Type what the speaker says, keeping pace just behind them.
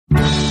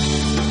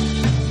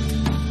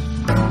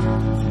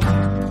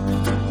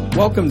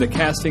Welcome to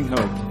Casting Hope,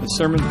 a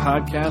sermon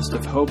podcast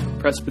of Hope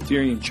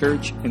Presbyterian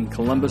Church in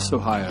Columbus,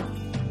 Ohio.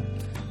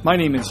 My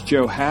name is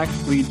Joe Hack,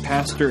 lead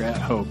pastor at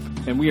Hope,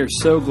 and we are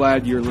so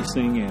glad you're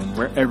listening in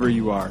wherever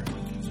you are.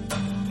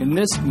 In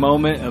this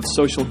moment of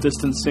social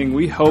distancing,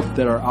 we hope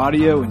that our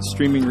audio and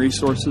streaming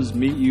resources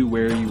meet you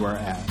where you are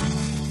at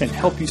and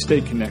help you stay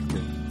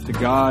connected to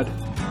God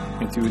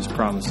and to His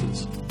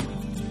promises.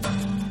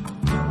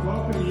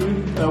 Welcome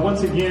you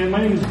once again.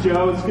 My name is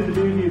Joe. It's good to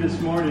be with you this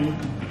morning.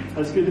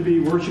 It's good to be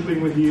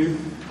worshiping with you.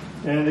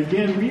 And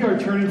again, we are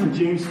turning to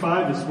James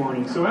 5 this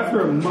morning. So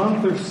after a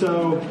month or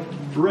so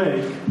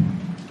break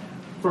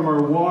from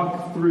our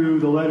walk through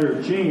the letter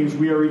of James,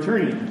 we are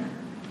returning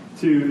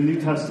to the New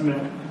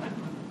Testament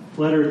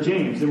letter of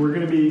James. And we're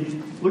going to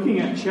be looking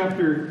at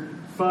chapter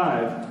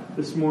 5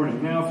 this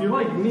morning. Now, if you're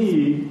like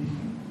me,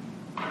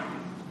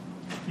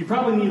 you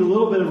probably need a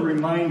little bit of a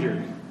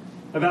reminder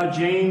about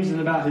James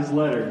and about his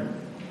letter.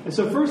 And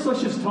so first,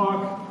 let's just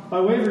talk, by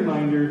way of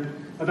reminder,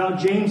 about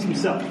James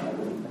himself.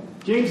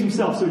 James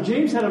himself. So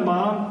James had a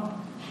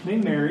mom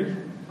named Mary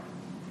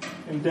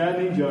and dad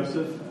named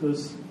Joseph.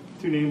 Those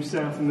two names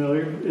sound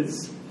familiar.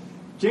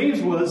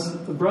 James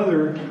was the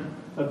brother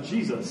of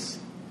Jesus.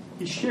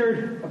 He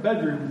shared a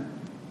bedroom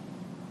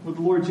with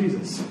the Lord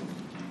Jesus.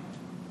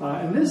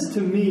 And this,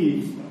 to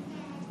me,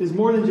 is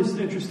more than just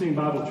interesting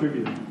Bible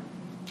trivia.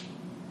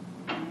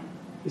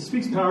 It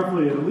speaks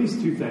powerfully of at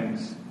least two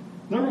things.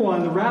 Number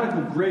one, the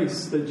radical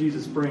grace that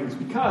Jesus brings,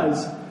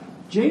 because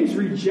James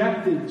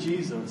rejected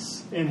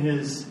Jesus in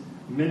his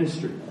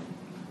ministry.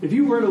 If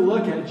you were to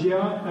look at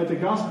the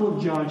Gospel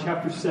of John,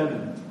 chapter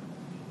 7,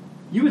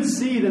 you would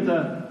see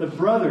that the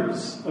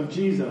brothers of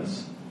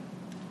Jesus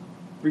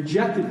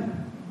rejected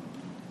him.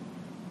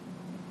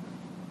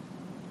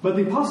 But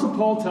the Apostle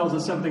Paul tells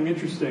us something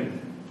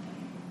interesting.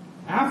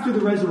 After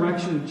the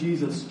resurrection of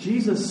Jesus,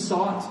 Jesus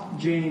sought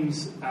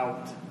James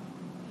out.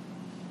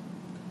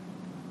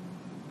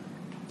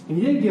 And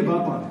he didn't give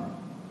up on him.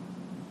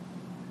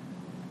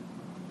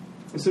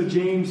 And so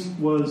James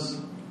was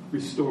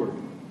restored.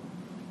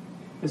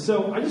 And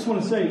so I just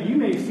want to say, you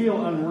may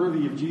feel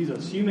unworthy of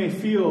Jesus. You may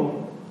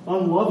feel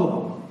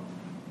unlovable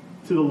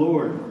to the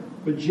Lord.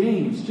 But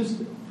James,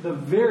 just the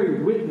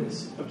very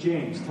witness of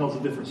James, tells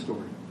a different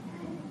story.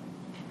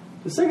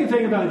 The second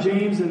thing about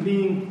James and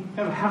being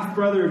kind of a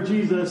half-brother of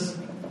Jesus,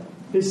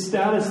 his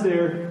status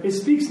there, it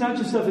speaks not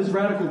just of his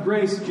radical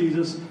grace,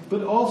 Jesus,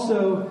 but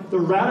also the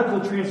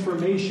radical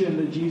transformation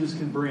that Jesus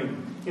can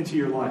bring into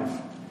your life.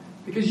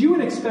 Because you would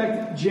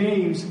expect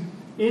James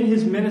in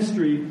his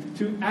ministry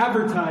to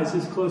advertise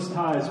his close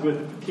ties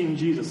with King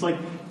Jesus. Like,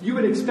 you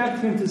would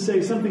expect him to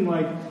say something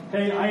like,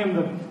 hey, I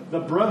am the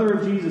brother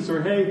of Jesus,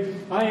 or hey,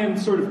 I am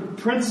sort of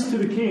prince to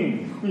the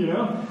king. You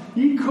know,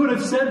 he could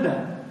have said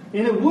that.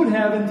 And it would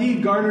have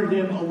indeed garnered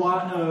him a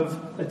lot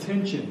of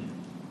attention.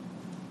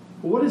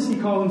 But what does he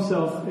call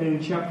himself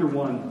in chapter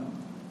 1,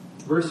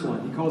 verse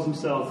 1? He calls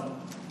himself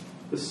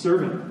the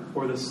servant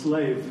or the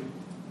slave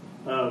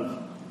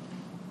of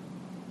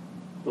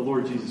the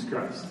Lord Jesus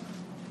Christ.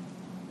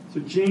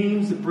 So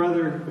James, the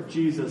brother of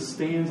Jesus,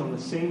 stands on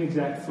the same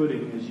exact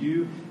footing as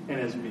you and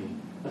as me.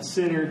 A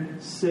sinner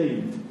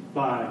saved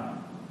by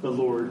the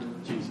Lord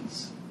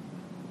Jesus.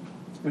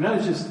 And that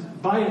is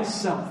just by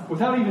itself,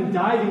 without even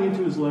diving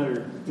into his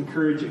letter,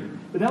 encouraging.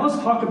 But now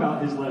let's talk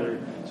about his letter.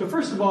 So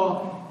first of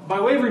all, by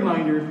way of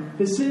reminder,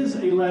 this is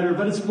a letter,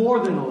 but it's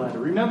more than a letter.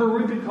 Remember,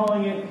 we've been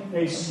calling it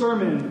a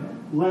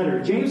sermon letter.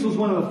 James was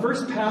one of the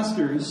first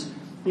pastors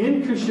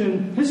in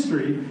Christian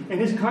history, and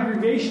his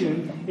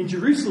congregation in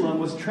Jerusalem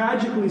was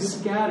tragically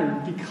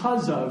scattered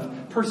because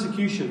of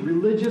persecution,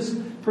 religious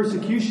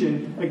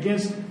persecution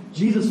against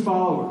Jesus'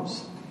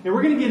 followers. And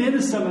we're going to get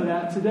into some of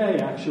that today,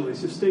 actually,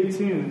 so stay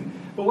tuned.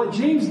 But what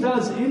James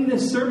does in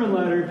this sermon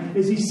letter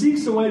is he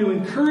seeks a way to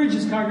encourage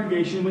his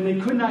congregation when they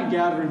could not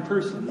gather in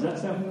person. Does that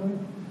sound familiar?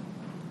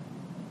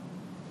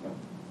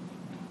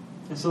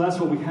 And so that's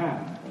what we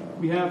have.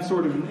 We have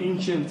sort of an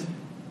ancient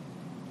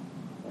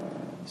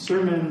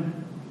sermon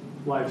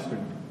live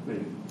stream,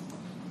 maybe.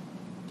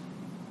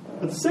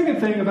 But the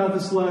second thing about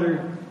this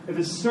letter,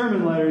 this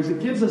sermon letter, is it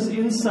gives us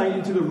insight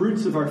into the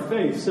roots of our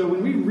faith. So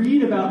when we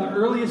read about the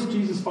earliest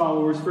Jesus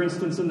followers, for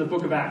instance, in the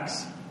book of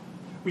Acts,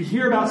 we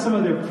hear about some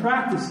of their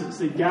practices.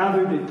 They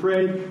gathered, they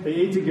prayed, they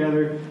ate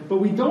together, but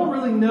we don't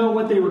really know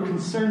what they were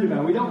concerned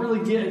about. We don't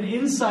really get an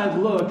inside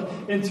look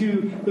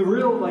into the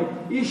real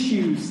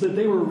issues that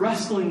they were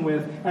wrestling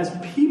with as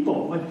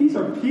people. Like, these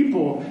are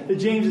people that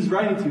James is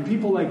writing to,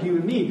 people like you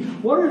and me.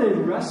 What are they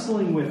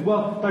wrestling with?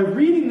 Well, by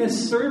reading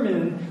this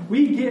sermon,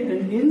 we get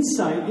an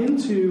insight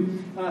into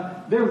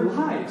their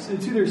lives,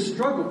 into their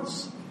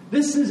struggles.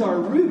 This is our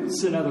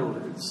roots, in other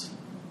words.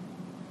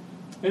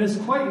 And it's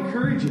quite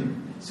encouraging.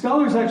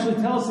 Scholars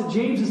actually tell us that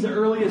James is the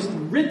earliest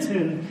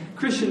written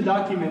Christian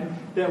document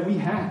that we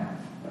have.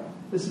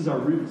 This is our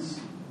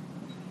roots.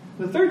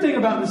 The third thing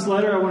about this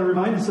letter I want to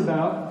remind us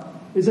about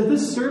is that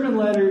this sermon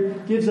letter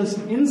gives us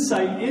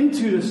insight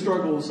into the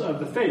struggles of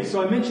the faith.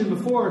 So I mentioned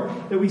before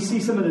that we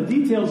see some of the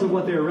details of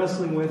what they are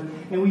wrestling with,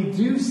 and we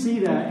do see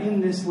that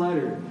in this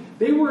letter.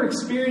 They were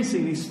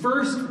experiencing, these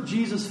first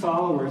Jesus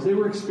followers, they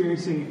were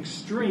experiencing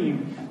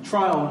extreme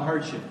trial and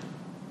hardship.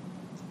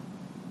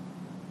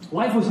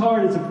 Life was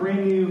hard as a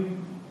brand new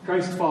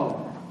Christ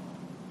follower.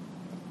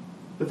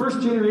 The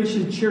first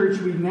generation church,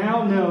 we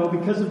now know,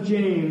 because of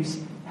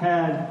James,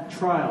 had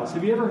trials.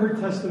 Have you ever heard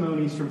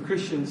testimonies from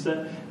Christians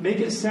that make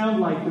it sound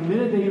like the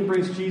minute they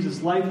embraced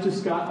Jesus, life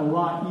just got a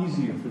lot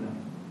easier for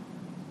them?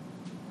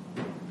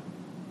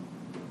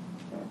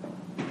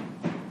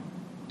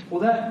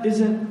 Well, that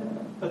isn't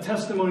a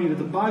testimony that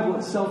the Bible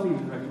itself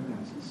even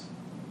recognizes.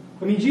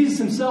 I mean, Jesus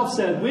himself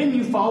said, when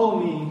you follow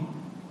me,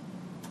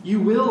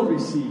 you will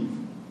receive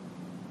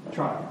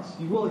trials.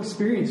 You will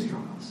experience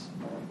trials.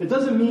 It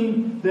doesn't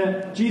mean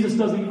that Jesus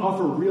doesn't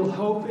offer real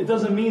hope. It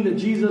doesn't mean that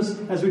Jesus,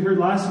 as we heard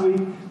last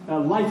week,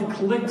 life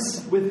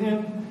clicks with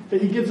him,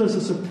 that he gives us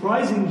a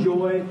surprising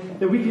joy,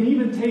 that we can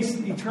even taste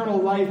eternal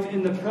life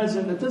in the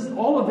present.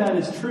 All of that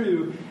is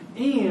true.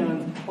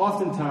 And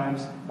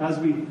oftentimes, as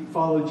we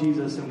follow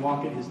Jesus and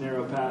walk in his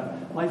narrow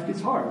path, life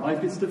gets hard.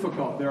 Life gets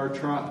difficult. There are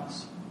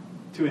trials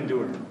to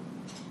endure.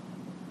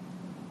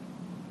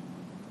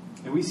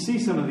 And we see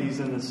some of these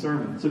in this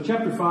sermon. So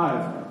chapter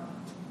 5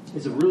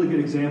 is a really good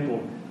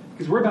example,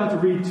 because we're about to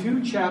read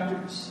two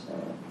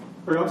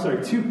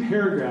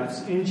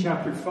paragraphs in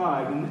chapter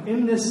 5. And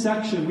in this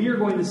section, we are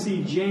going to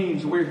see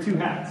James wear two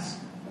hats.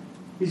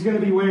 He's going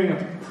to be wearing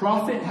a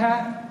prophet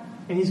hat,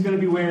 and he's going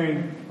to be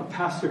wearing a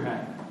pastor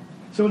hat.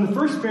 So in the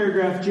first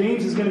paragraph,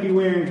 James is going to be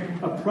wearing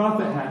a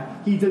prophet hat.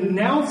 He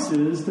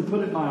denounces, to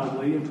put it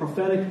mildly, in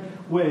prophetic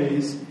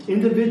ways,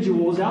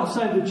 individuals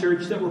outside the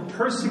church that were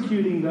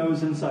persecuting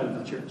those inside of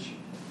the church,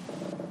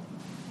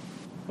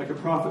 like a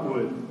prophet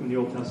would in the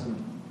Old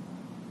Testament.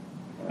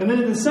 And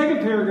then in the second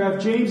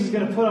paragraph, James is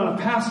going to put on a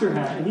pastor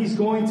hat, and he's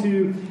going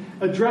to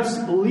address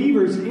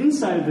believers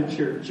inside of the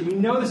church. And we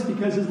know this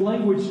because his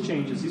language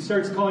changes. He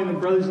starts calling them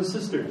brothers and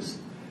sisters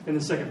in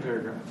the second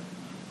paragraph.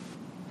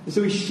 And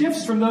so he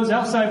shifts from those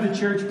outside of the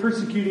church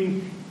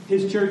persecuting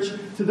his church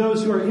to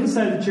those who are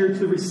inside the church,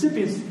 the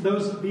recipients,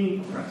 those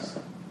being oppressed.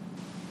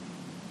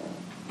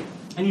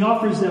 And he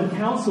offers them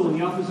counsel and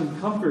he offers them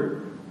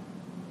comfort,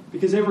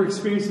 because they were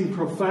experiencing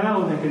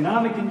profound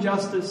economic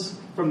injustice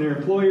from their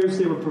employers.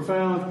 They were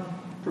profound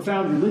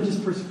religious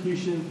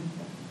persecution,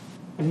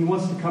 and he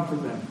wants to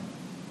comfort them.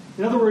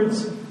 In other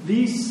words,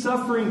 these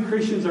suffering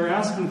Christians are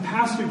asking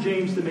Pastor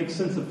James to make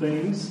sense of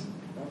things,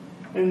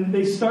 and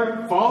they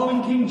start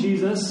following King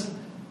Jesus,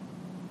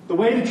 the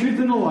way, the truth,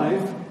 and the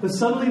life, but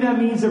suddenly that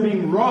means they're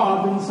being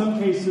robbed, in some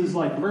cases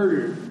like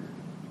murdered.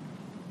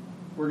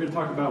 We're going to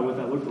talk about what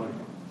that looked like.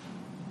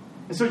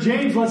 And so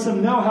James lets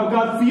them know how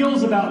God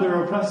feels about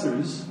their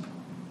oppressors.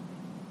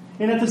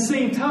 And at the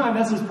same time,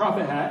 that's his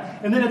prophet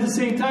hat. And then at the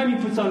same time,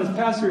 he puts on his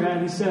pastor hat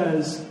and he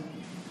says,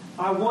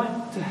 I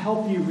want to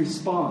help you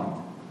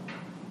respond.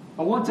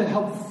 I want to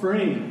help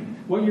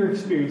frame what you're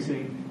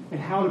experiencing and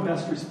how to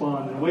best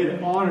respond in a way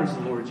that honors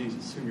the Lord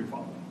Jesus whom you're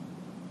following.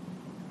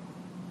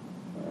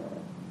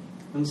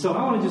 And so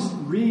I want to just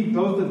read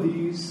both of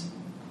these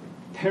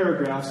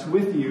paragraphs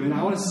with you, and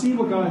I want to see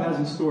what God has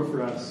in store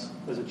for us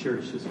as a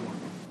church this morning.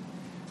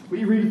 Will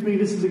you read with me?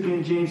 This is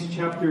again James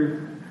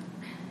chapter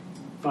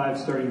 5,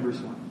 starting verse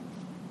 1.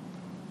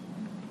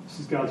 This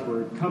is God's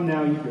word. Come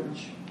now, you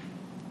rich.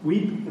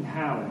 Weep and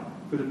howl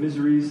for the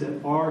miseries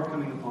that are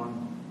coming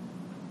upon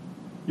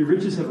you. Your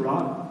riches have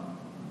rotted,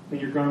 and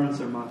your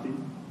garments are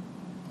moth-eaten.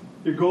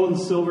 Your gold and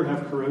silver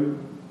have corroded,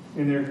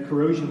 and their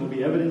corrosion will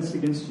be evidence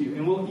against you,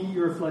 and will eat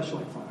your flesh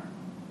like fire.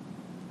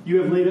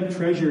 You have laid up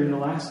treasure in the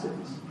last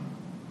days.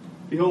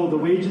 Behold, the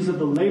wages of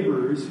the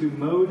laborers who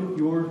mowed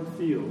your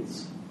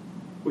fields,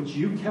 which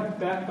you kept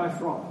back by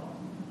fraud,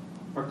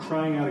 are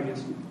crying out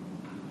against you.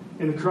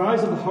 And the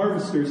cries of the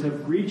harvesters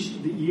have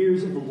reached the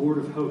ears of the Lord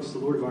of hosts, the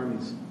Lord of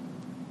armies.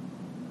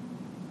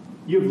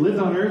 You have lived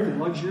on earth in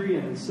luxury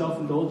and in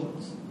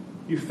self-indulgence.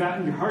 You have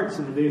fattened your hearts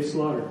in the day of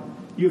slaughter.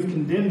 You have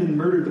condemned and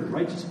murdered the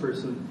righteous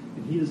person,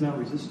 and he does not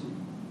resist you.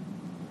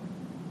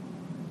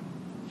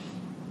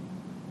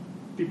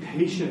 Be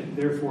patient,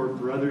 therefore,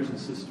 brothers and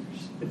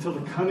sisters, until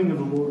the coming of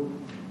the Lord.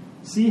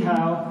 See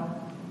how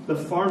the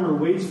farmer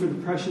waits for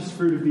the precious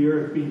fruit of the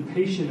earth, being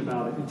patient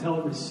about it until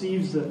it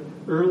receives the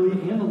early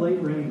and the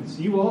late rains.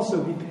 You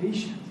also be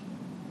patient.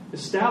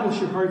 Establish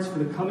your hearts, for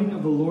the coming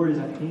of the Lord is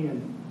at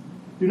hand.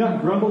 Do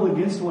not grumble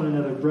against one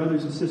another,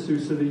 brothers and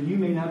sisters, so that you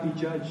may not be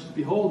judged.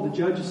 Behold, the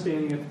judge is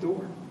standing at the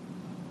door.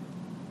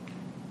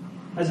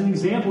 As an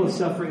example of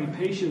suffering and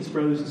patience,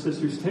 brothers and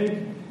sisters, take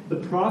the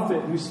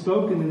prophet who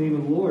spoke in the name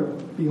of the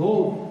Lord.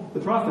 Behold, the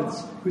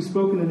prophets who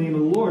spoke in the name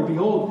of the Lord.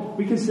 Behold,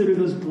 we consider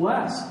those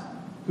blessed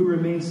who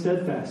remain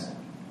steadfast.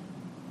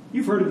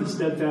 You've heard of the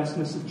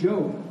steadfastness of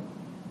Job,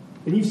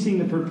 and you've seen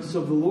the purpose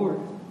of the Lord,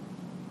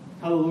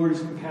 how the Lord is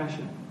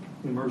compassionate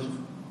and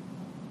merciful.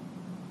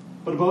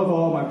 But above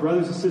all, my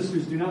brothers and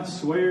sisters, do not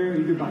swear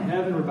either by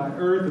heaven or by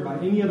earth or by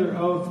any other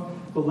oath,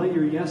 but let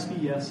your yes be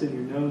yes and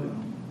your no, no.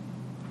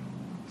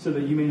 so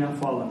that you may not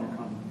fall under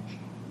condemnation.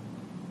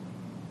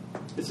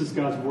 This is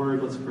God's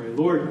word. Let's pray.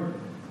 Lord,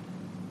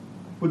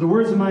 with the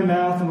words of my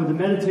mouth and with the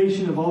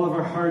meditation of all of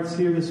our hearts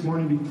here this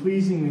morning be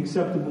pleasing and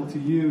acceptable to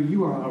you.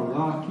 You are our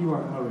rock. You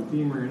are our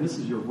Redeemer. And this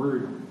is your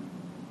word.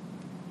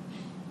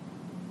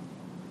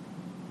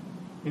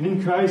 And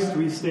in Christ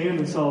we stand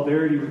in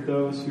solidarity with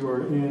those who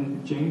are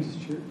in James'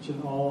 church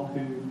and all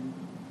who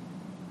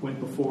went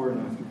before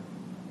and after.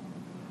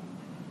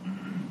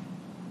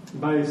 And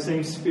by the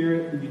same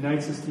Spirit that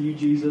unites us to you,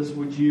 Jesus,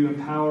 would you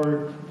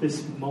empower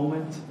this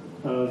moment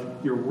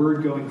of your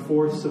word going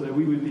forth so that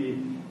we would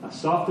be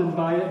softened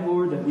by it,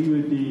 Lord, that we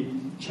would be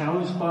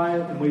challenged by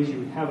it in ways you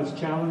would have us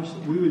challenged,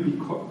 that we would be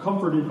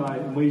comforted by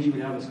it in ways you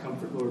would have us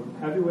comfort, Lord.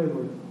 Have your way,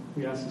 Lord.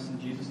 We ask this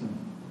in Jesus' name.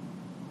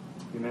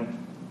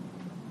 Amen.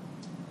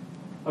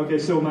 Okay,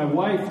 so my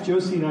wife,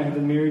 Josie, and I have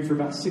been married for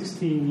about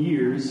 16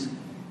 years.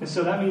 And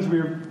so that means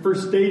we were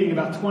first dating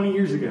about 20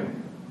 years ago,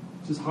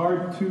 which is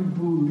hard to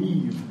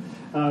believe.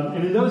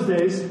 And in those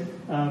days,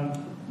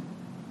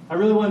 I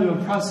really wanted to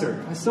impress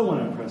her. I still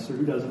want to impress her.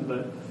 Who doesn't?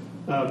 But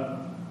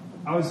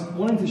I was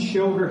wanting to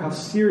show her how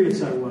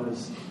serious I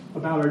was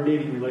about our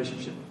dating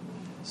relationship.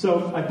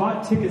 So I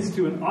bought tickets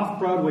to an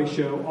off-Broadway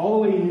show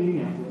all the way in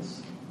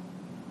Indianapolis.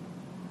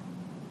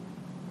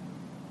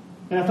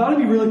 And I thought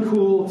it'd be really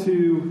cool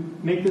to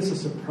make this a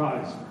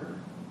surprise for her.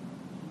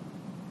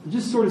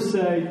 Just sort of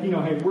say,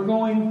 hey, we're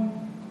going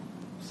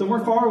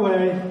somewhere far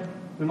away.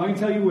 I'm not going to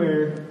tell you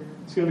where.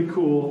 It's going to be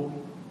cool.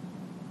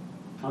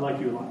 I like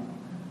you a lot.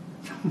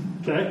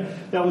 Okay?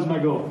 That was my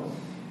goal.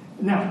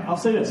 Now, I'll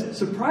say this.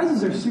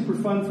 Surprises are super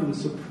fun for the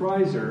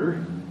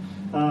surpriser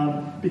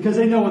because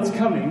they know what's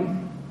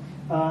coming.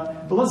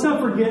 But let's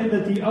not forget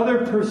that the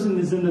other person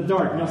is in the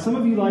dark. Now, some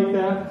of you like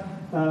that.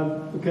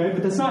 Okay?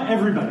 But that's not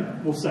everybody,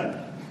 we'll say.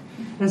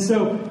 And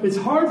so it's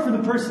hard for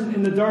the person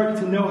in the dark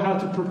to know how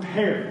to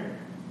prepare.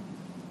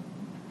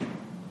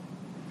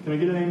 Can I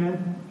get an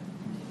amen?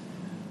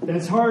 And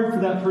it's hard for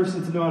that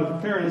person to know how to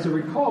prepare. And as I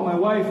recall, my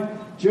wife,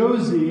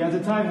 Josie, at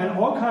the time, had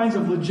all kinds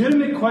of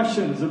legitimate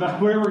questions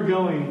about where we're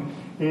going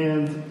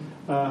and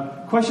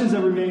questions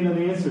that remained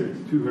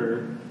unanswered to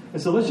her.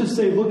 And so let's just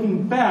say,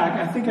 looking back,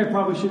 I think I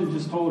probably should have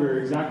just told her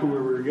exactly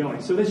where we were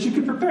going so that she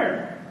could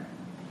prepare.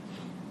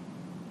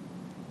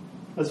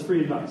 That's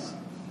free advice.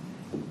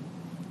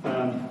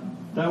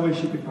 That way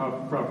she could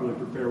properly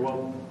prepare.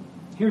 Well,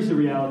 here's the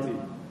reality.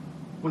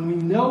 When we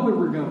know where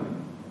we're going,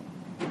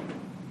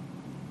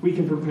 we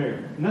can prepare.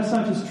 And that's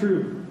not just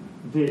true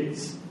of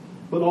dates,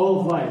 but all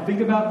of life. Think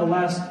about the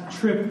last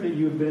trip that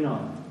you have been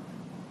on.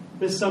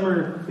 This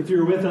summer, if you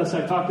were with us,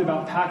 I talked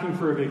about packing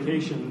for a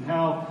vacation and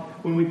how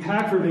when we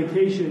pack for a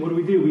vacation, what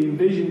do? We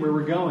envision where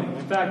we're going.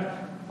 In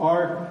fact,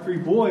 our 3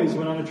 boys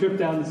went on a trip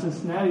down to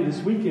Cincinnati this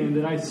weekend,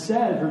 and I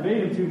said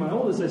verbatim to my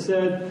oldest, I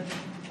said,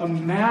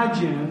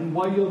 imagine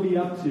what you'll be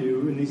up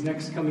to in these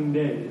next coming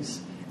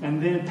days,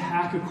 and then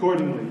pack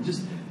accordingly.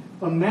 Just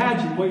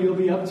imagine what you'll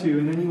be up to,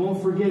 and then you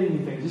won't forget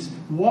anything. Just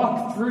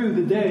walk through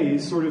the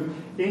days sort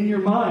of in your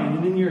mind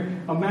and in your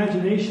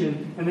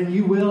imagination, and then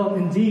you will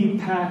indeed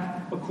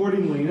pack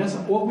accordingly. And that's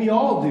what we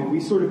all do. We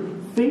sort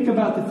of think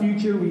about the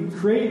future. We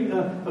create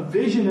a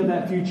vision of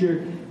that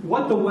future,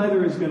 what the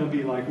weather is going to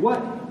be like,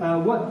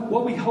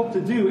 what we hope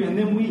to do, and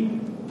then we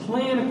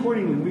plan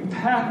accordingly. We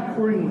pack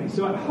accordingly.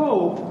 So at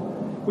Hope,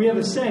 we have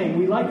a saying.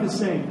 We like the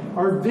saying.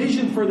 Our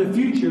vision for the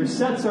future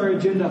sets our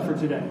agenda for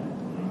today,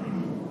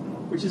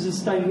 which is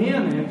this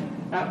dynamic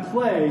at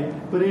play,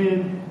 but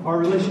in our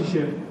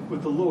relationship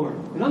with the Lord.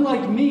 And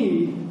unlike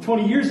me,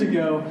 20 years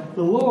ago,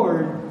 the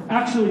Lord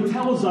actually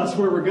tells us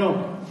where we're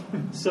going.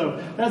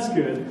 So that's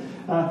good.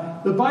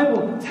 The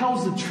Bible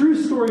tells the true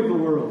story of the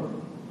world.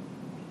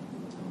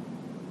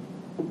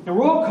 And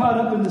we're all caught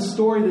up in the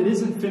story that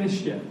isn't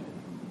finished yet.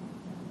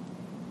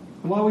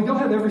 And while we don't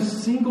have every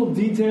single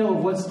detail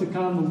of what's to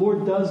come, the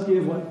Lord does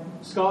give what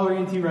scholar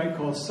N.T. Wright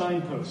calls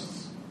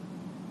signposts.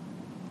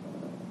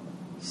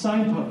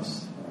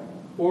 Signposts,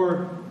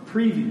 or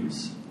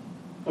previews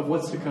of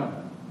what's to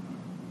come.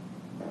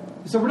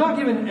 So we're not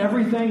given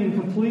everything in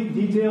complete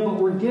detail,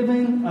 but we're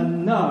given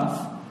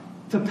enough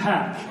to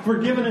pack.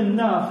 We're given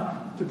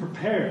enough to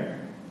prepare.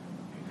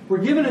 We're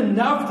given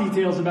enough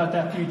details about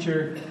that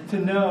future to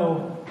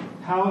know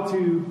how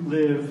to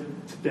live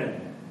today.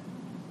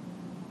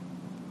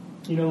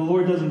 The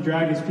Lord doesn't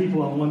drag His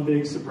people on one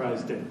big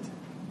surprise date.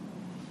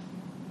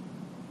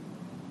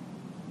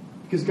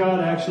 Because God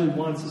actually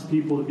wants His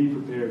people to be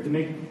prepared, to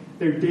make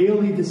their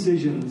daily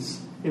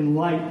decisions in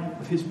light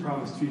of His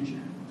promised future.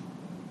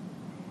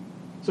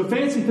 So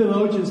fancy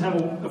theologians have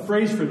a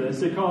phrase for this.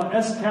 They call it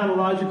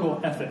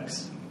eschatological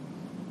ethics,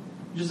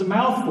 which is a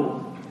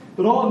mouthful.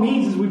 But all it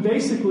means is we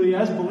basically,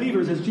 as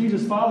believers, as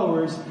Jesus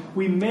followers,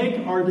 we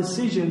make our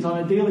decisions on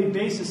a daily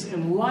basis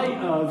in light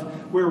of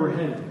where we're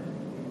headed.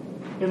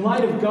 In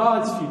light of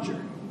God's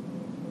future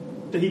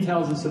that He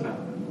tells us about.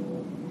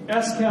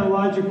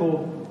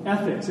 Eschatological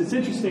ethics. It's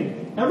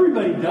interesting.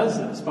 everybody does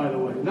this, by the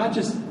way, not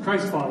just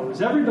Christ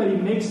followers. Everybody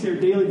makes their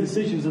daily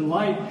decisions in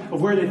light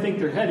of where they think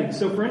they're heading.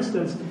 So, for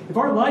instance, if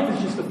our life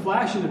is just a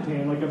flash in the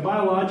pan, like a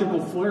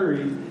biological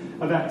flurry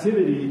of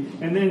activity,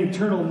 and then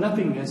eternal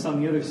nothingness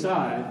on the other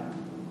side,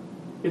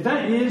 if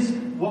that is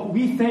what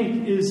we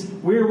think is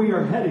where we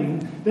are heading,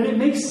 then it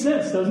makes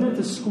sense, doesn't it,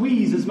 to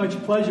squeeze as much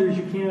pleasure as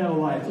you can out of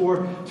life,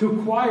 or to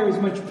acquire as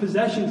much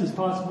possessions as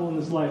possible in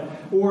this life,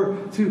 or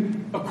to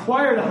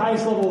acquire the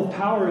highest level of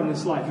power in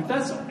this life.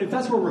 If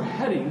that's where we're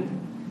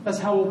heading, that's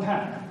how we'll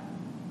pack.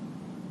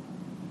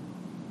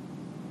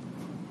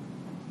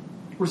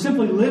 We're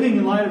simply living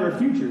in light of our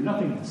future,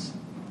 nothingness.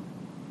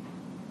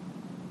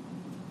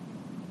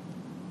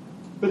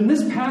 But in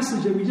this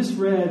passage that we just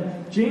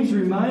read, James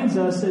reminds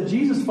us that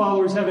Jesus'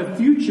 followers have a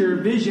future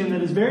vision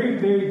that is very,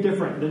 very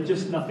different than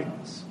just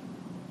nothingness.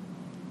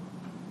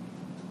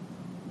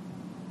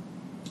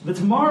 The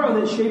tomorrow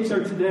that shapes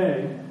our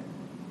today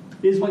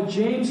is what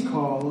James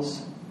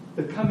calls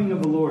the coming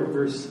of the Lord,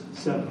 verse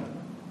 7.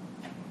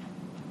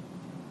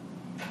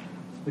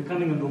 The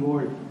coming of the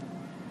Lord.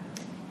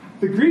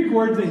 The Greek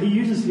word that he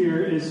uses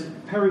here is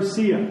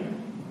parousia.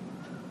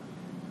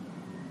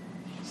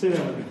 Say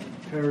that with me.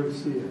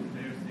 Parousia.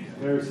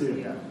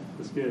 Parousia.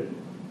 That's good.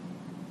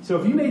 So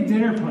if you made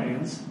dinner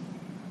plans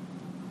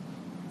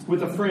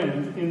with a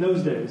friend in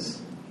those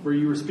days where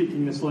you were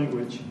speaking this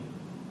language,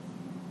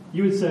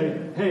 you would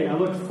say, hey, I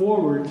look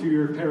forward to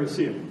your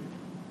parousia.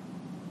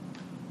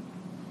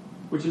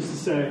 Which is to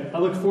say, I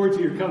look forward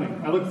to your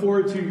coming. I look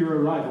forward to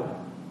your arrival.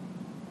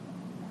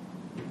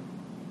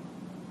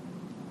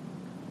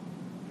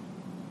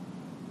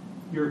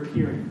 Your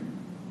appearing.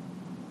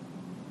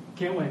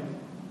 Can't wait,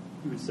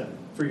 you would say,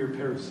 for your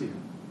parousia.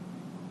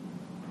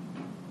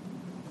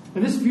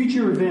 And this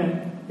future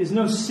event is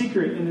no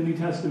secret in the New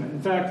Testament.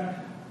 In fact,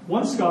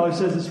 one scholar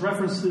says it's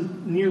referenced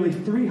nearly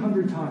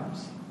 300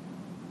 times.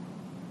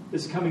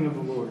 This coming of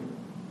the Lord.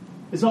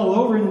 It's all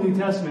over in the New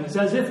Testament. It's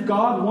as if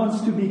God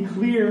wants to be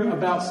clear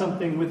about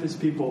something with his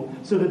people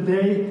so that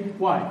they,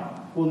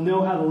 will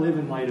know how to live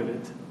in light of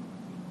it.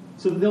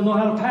 So that they'll know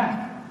how to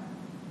pack.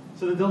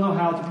 So that they'll know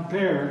how to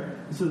prepare.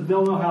 So that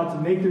they'll know how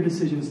to make their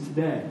decisions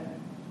today.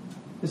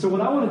 And so what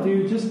I want to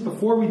do just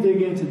before we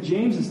dig into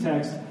James's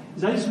text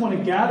is I just want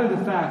to gather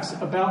the facts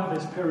about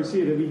this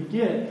parousia that we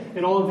get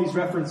in all of these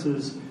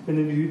references in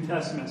the New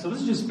Testament. So this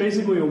is just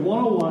basically a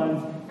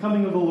 101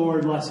 coming of the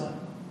Lord lesson.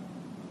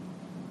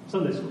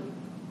 Sunday school.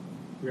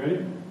 You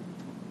ready?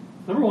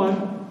 Number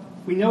one,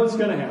 we know it's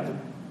going to happen.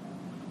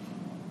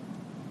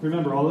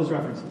 Remember all those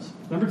references.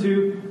 Number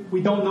two,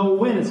 we don't know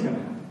when it's going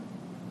to happen.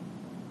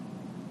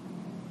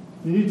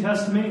 The New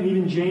Testament, and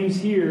even James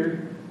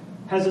here,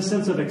 has a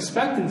sense of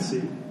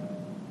expectancy.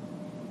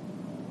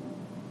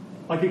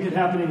 Like it could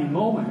happen any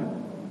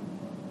moment.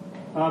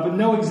 But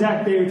no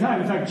exact day or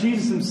time. In fact,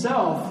 Jesus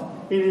himself,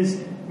 in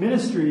his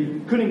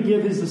ministry, couldn't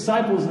give his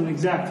disciples an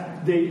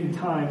exact date and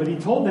time. But he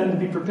told them to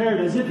be prepared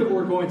as if it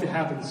were going to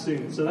happen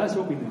soon. So that's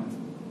what we know.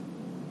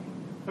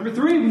 Number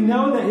three, we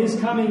know that his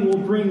coming will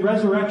bring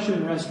resurrection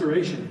and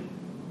restoration.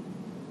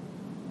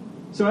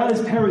 So at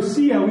his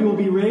parousia, we will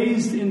be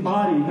raised in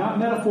body, not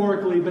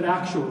metaphorically, but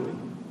actually.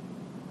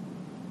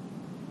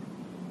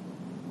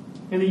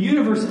 And the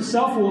universe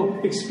itself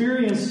will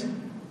experience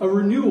a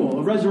renewal,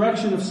 a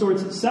resurrection of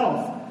sorts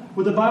itself.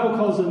 What the Bible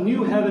calls a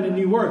new heaven and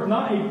new earth.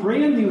 Not a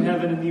brand new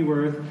heaven and new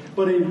earth,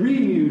 but a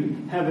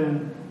renewed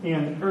heaven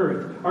and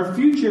earth. Our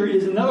future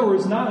is, in other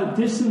words, not a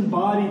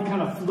disembodied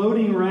kind of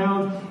floating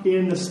around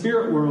in the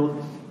spirit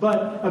world,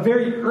 but a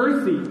very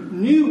earthy,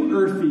 new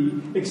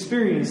earthy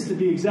experience, to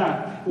be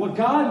exact. What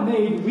God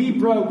made, we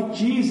broke,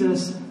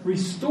 Jesus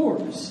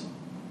restores.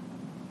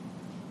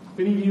 If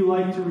any of you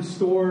like to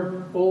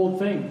restore old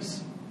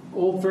things,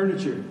 old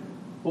furniture,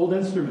 old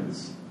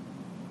instruments,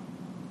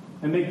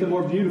 and make them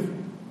more beautiful,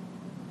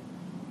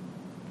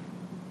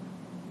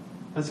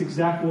 that's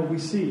exactly what we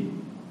see.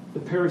 The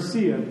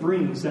parousia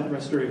brings that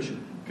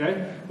restoration.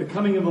 Okay? The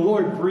coming of the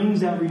Lord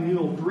brings that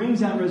renewal, brings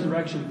that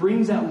resurrection,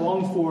 brings that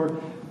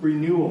longed-for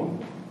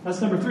renewal.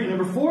 That's number three.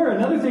 Number four,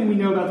 another thing we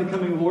know about the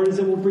coming of the Lord is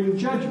it will bring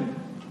judgment.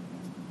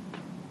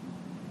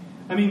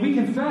 I mean, we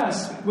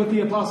confess with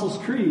the Apostles'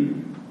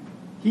 Creed,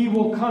 he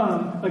will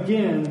come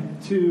again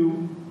to,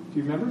 do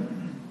you remember?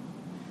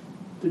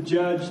 To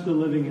judge the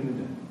living and the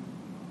dead.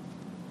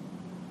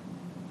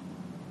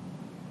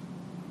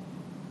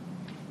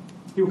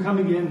 He will come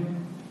again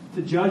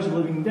to judge the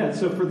living and dead.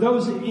 So for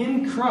those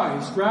in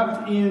Christ,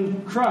 wrapped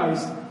in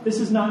Christ, this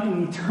is not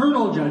an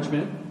eternal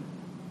judgment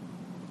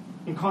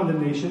and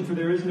condemnation, for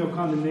there is no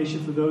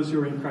condemnation for those who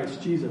are in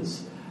Christ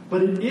Jesus.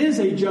 But it is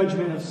a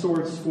judgment of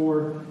sorts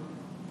for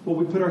what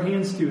we put our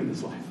hands to in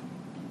this life.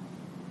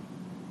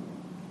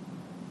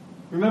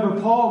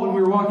 Remember, Paul, when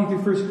we were walking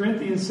through 1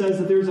 Corinthians, says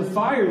that there's a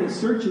fire that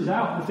searches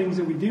out the things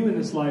that we do in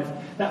this life.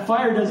 That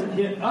fire doesn't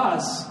hit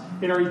us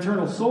in our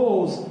eternal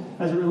souls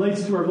as it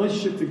relates to our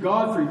relationship to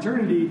God for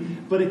eternity,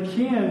 but it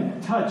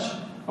can touch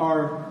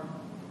our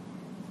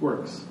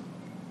works.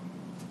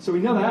 So we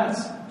know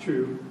that's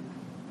true.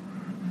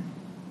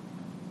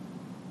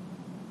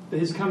 That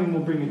his coming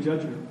will bring a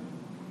judgment.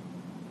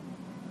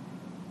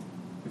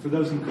 For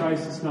those in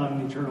Christ, it's not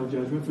an eternal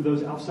judgment. For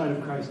those outside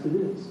of Christ, it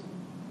is.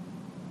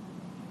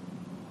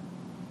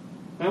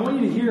 And I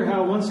want you to hear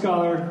how one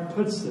scholar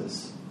puts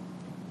this.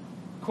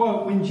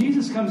 Quote, when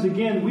Jesus comes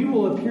again, we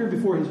will appear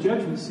before his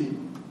judgment seat.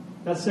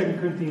 That's 2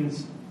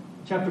 Corinthians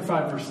chapter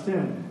 5, verse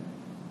 10.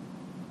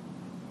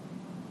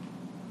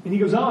 And he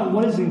goes on,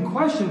 what is in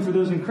question for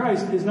those in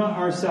Christ is not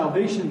our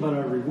salvation, but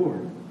our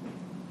reward.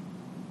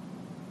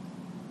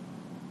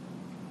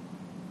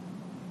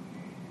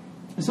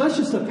 And so that's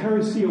just a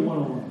parousia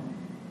 101.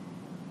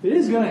 It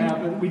is going to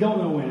happen. We don't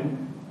know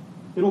when.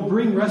 It'll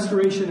bring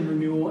restoration and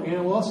renewal, and it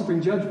will also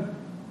bring judgment.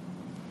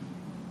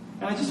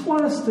 And I just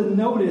want us to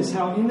notice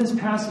how in this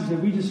passage that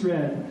we just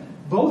read,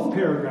 both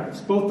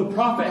paragraphs, both the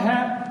prophet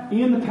hat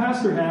and the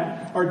pastor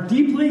hat, are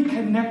deeply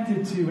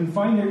connected to and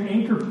find their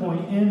anchor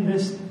point in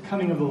this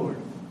coming of the Lord.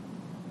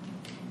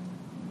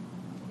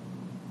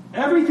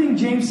 Everything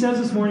James says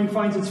this morning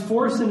finds its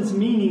force and its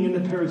meaning in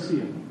the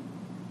parousia,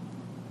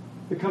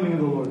 the coming of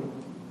the Lord.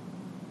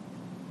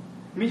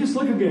 Let me just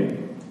look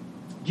again.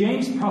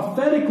 James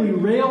prophetically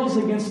rails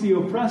against the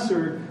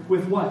oppressor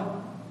with what?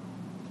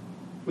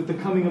 With the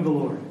coming of the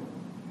Lord.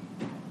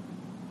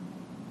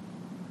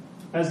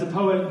 As the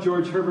poet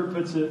George Herbert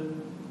puts it,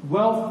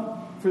 wealth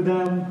for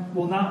them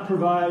will not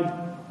provide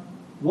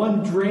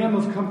one dram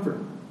of comfort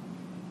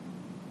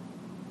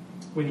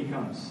when he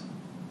comes.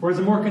 Or as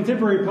a more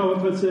contemporary poet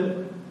puts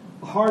it,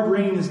 a hard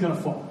rain is going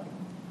to fall.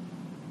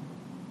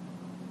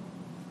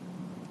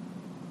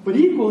 But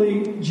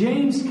equally,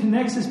 James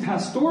connects his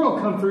pastoral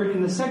comfort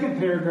in the second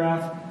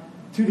paragraph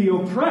to the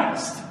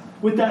oppressed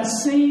with that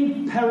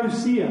same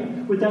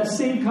parousia, with that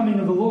same coming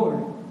of the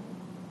Lord.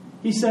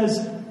 He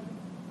says,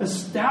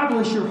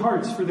 establish your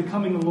hearts, for the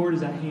coming of the Lord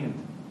is at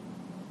hand.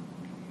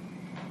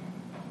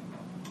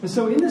 And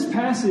so in this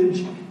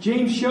passage,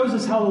 James shows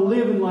us how to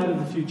live in light of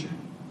the future.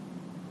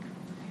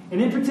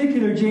 And in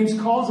particular, James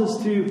calls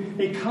us to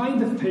a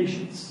kind of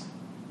patience.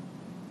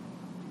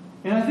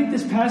 And I think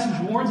this passage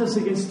warns us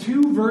against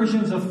two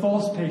versions of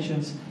false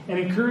patience and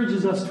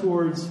encourages us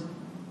towards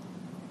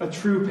a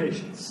true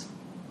patience.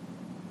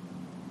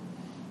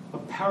 A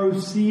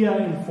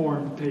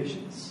parousia-informed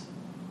patience.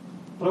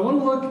 But I want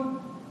to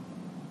look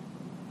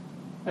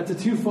at the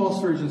two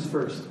false versions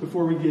first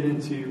before we get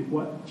into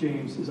what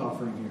James is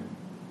offering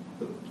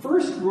here. The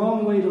first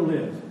wrong way to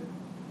live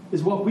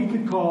is what we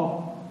could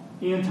call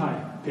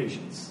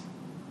anti-patience.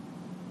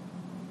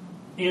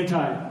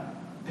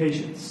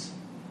 Anti-patience.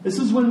 This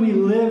is when we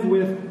live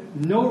with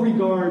no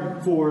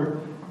regard for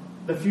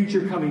the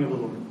future coming of the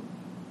Lord.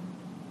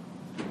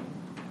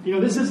 You know,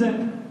 this is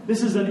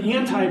an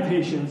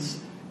anti-patience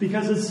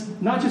because it's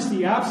not just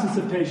the absence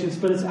of patience,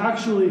 but it's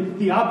actually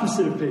the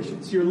opposite of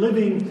patience. You're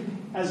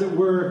living, as it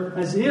were,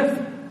 as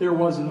if there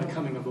wasn't a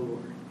coming of the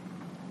Lord.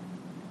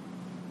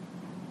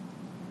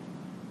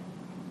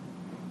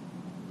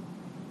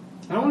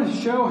 I want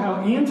to show how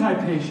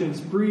anti-patience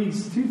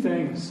breeds two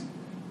things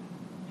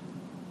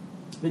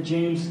that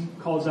James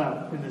calls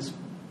out in this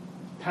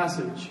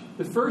passage.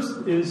 The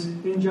first is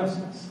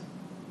injustice.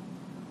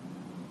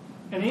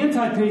 And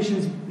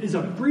anti-patience is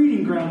a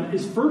breeding ground,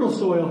 is fertile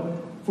soil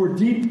for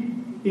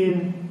deep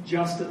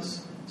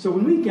injustice. So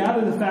when we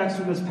gather the facts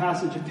from this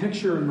passage, a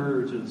picture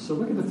emerges. So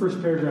look at the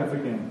first paragraph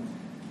again.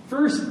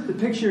 First, the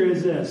picture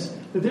is this,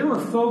 that there were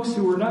folks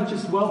who were not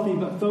just wealthy,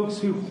 but folks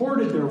who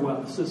hoarded their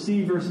wealth. So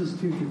see verses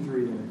 2 through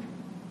 3 there.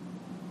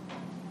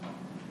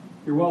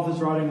 Your wealth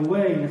is rotting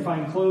away, and your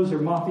fine clothes are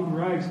moth-eaten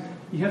rags.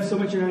 You have so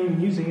much you're not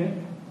even using it,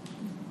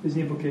 is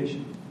the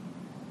implication.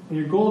 And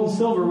your gold and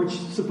silver, which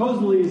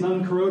supposedly is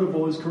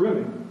uncorrodable, is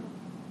corroding.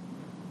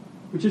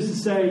 Which is to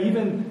say,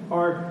 even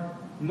our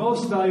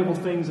most valuable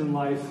things in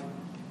life,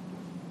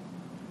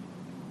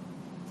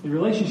 in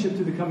relationship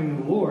to the coming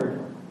of the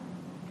Lord,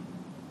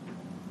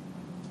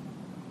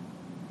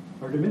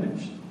 are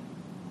diminished,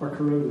 are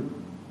corroded.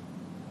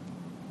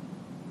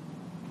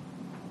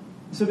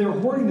 So they were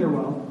hoarding their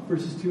wealth,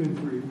 verses 2 and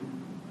 3.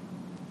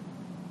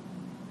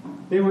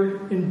 They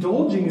were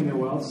indulging in their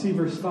wealth, see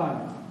verse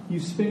 5. You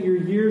spent your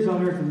years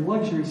on earth in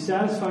luxury,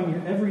 satisfying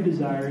your every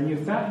desire, and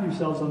you fatten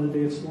yourselves on the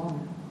day of slaughter.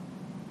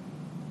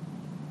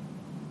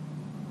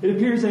 It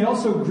appears they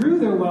also grew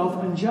their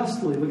wealth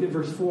unjustly. Look at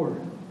verse 4.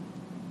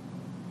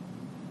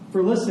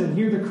 For listen,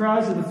 hear the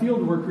cries of the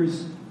field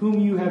workers whom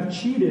you have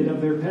cheated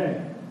of their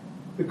pay.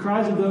 The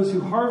cries of those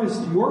who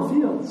harvest your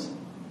fields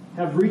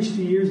have reached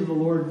the ears of the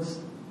Lord's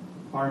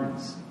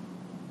armies.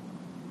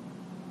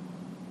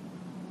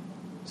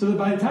 So that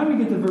by the time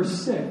we get to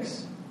verse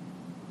 6,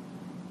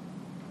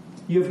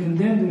 you have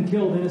condemned and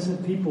killed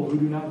innocent people who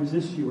do not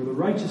resist you, or the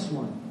righteous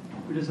one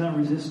who does not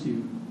resist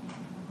you.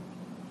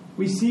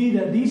 We see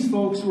that these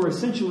folks were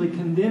essentially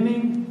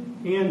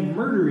condemning and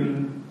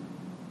murdering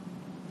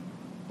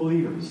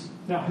believers.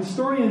 Now,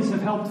 historians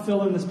have helped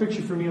fill in this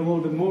picture for me a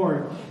little bit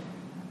more.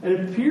 It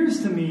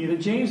appears to me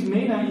that James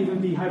may not even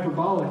be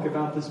hyperbolic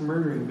about this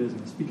murdering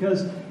business,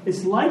 because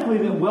it's likely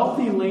that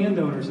wealthy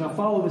landowners, now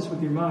follow this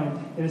with your mind,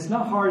 and it's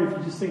not hard if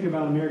you just think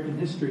about American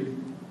history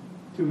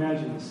to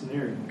imagine this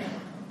scenario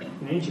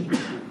in ancient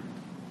history.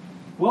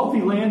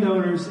 wealthy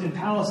landowners in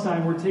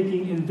Palestine were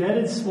taking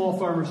indebted small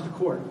farmers to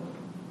court,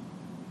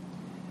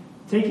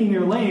 taking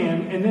their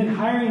land and then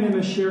hiring them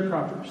as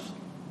sharecroppers.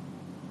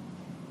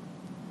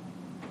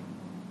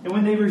 And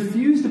when they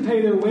refused to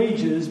pay their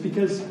wages,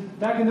 because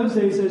back in those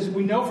days, as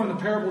we know from the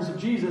parables of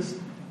Jesus,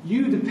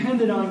 you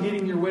depended on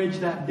getting your wage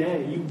that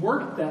day. You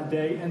worked that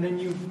day, and then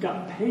you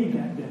got paid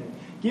that day.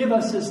 Give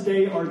us this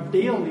day our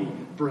daily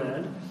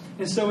bread.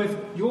 And so if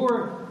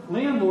your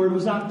landlord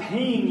was not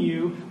paying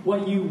you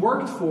what you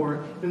worked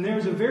for, then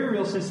there's a very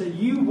real sense that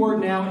you were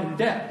now in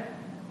debt.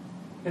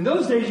 In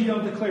those days, you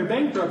don't declare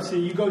bankruptcy.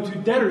 You go to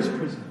debtor's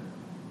prison.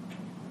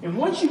 And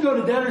once you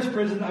go to debtor's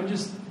prison, I'm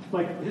just,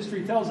 like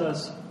history tells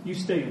us, you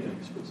stay in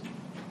debtor's prison.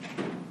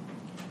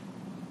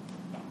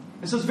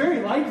 And so it's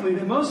very likely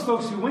that most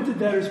folks who went to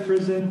debtor's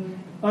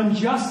prison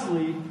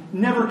unjustly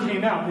never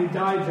came out. They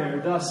died there.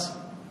 Thus,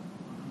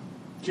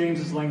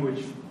 James's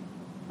language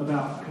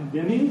about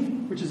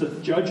condemning, which is a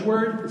judge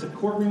word, it's a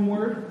courtroom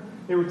word.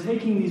 They were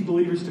taking these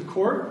believers to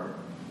court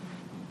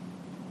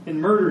and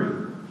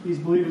murdering. These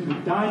believers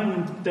were dying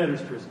in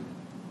debtor's prison.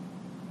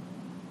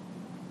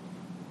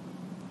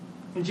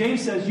 And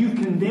James says, you've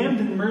condemned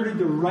and murdered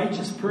the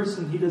righteous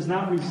person. He does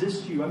not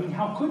resist you. I mean,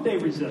 how could they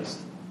resist?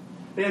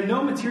 They had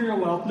no material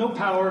wealth, no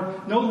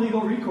power, no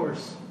legal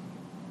recourse.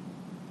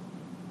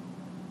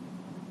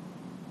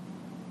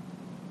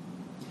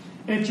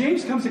 And if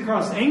James comes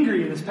across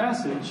angry in this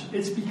passage,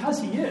 it's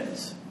because he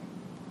is.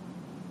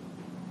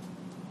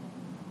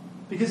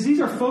 Because these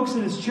are folks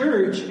in his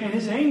church, and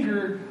his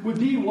anger would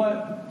be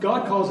what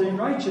God calls a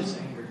righteous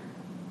anger.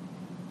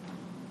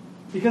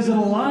 Because it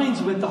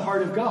aligns with the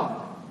heart of God.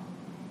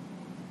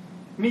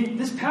 I mean,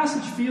 this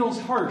passage feels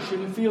harsh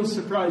and it feels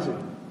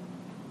surprising.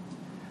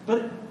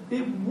 But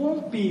it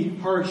won't be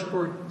harsh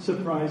or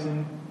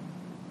surprising.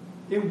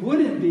 It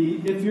wouldn't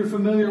be if you're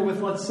familiar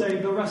with, let's say,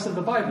 the rest of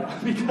the Bible.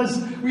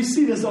 Because we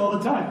see this all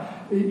the time.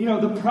 You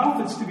know, the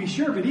prophets to be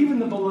sure, but even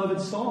the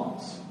beloved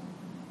Psalms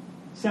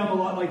sound a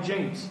lot like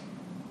James.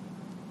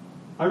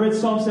 I read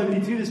Psalm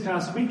 72 this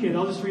past weekend.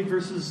 I'll just read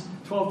verses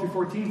 12 through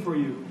 14 for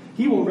you.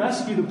 He will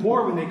rescue the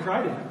poor when they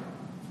cry to him.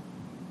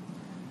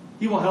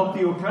 He will help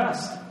the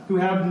oppressed, who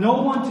have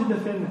no one to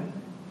defend them.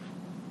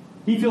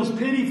 He feels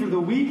pity for the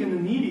weak and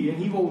the needy, and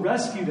he will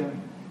rescue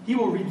them. He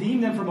will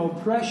redeem them from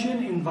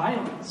oppression and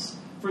violence,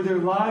 for their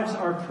lives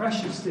are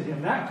precious to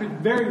him. That could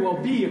very well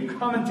be a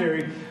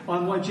commentary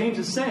on what James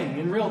is saying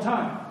in real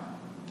time.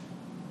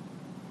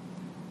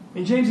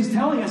 And James is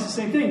telling us the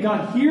same thing.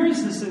 God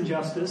hears this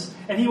injustice,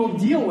 and he will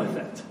deal with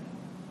it.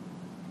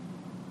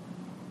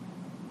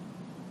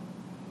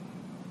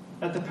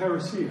 At the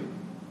parousia,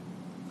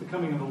 the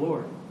coming of the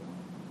Lord.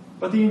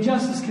 But the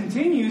injustice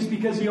continues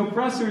because the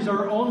oppressors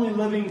are only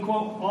living,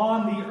 quote,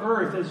 on the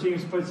earth, as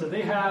James puts it.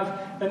 They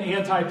have an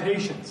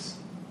anti-patience.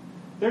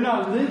 They're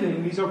not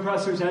living, these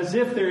oppressors, as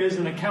if there is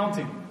an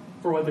accounting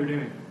for what they're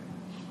doing.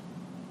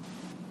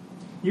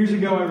 Years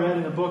ago, I read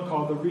in a book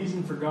called The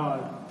Reason for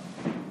God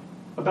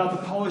about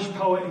the Polish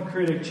poet and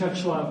critic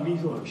Czesław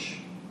Miłosz.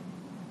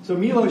 So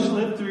Miłosz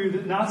lived through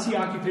the Nazi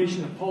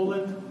occupation of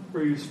Poland,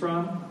 where he was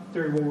from,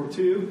 during World War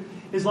II.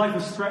 His life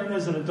was threatened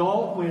as an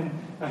adult when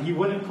he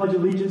wouldn't pledge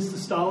allegiance to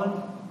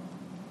Stalin.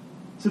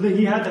 So that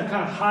he had to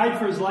kind of hide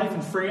for his life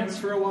in France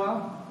for a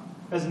while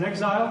as an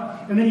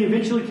exile. And then he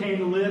eventually came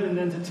to live and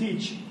then to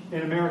teach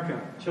in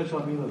America,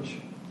 Czesław Miłosz.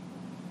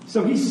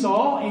 So he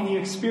saw and he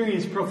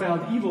experienced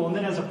profound evil. And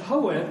then as a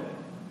poet,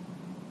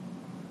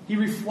 he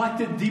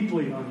reflected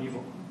deeply on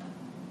evil.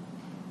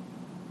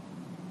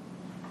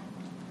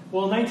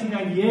 Well, in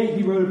 1998,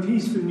 he wrote a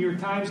piece for the New York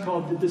Times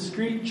called The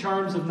Discreet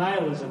Charms of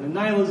Nihilism. And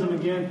nihilism,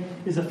 again,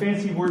 is a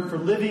fancy word for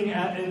living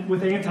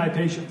with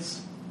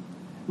anti-patience.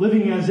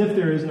 Living as if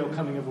there is no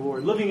coming of the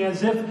Lord. Living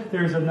as if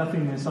there is a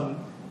nothingness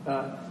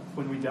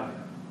when we die.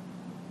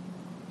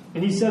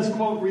 And he says,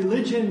 quote,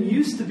 religion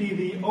used to be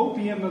the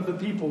opium of the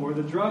people, or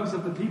the drugs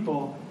of the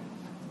people.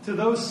 To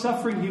those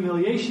suffering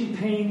humiliation,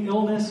 pain,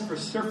 illness, or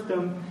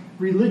serfdom,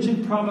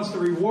 religion promised a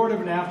reward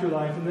of an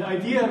afterlife. And the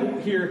idea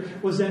here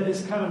was that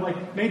it's kind of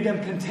like made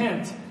them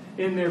content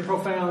in their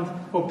profound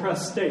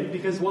oppressed state.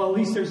 Because, well, at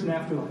least there's an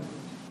afterlife.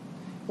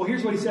 Well,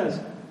 here's what he says.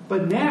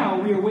 But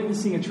now we are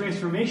witnessing a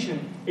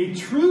transformation. A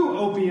true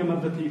opium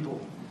of the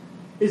people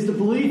is the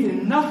belief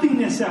in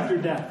nothingness after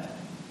death.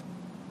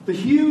 The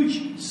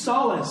huge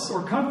solace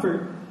or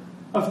comfort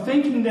of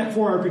thinking that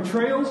for our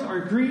betrayals, our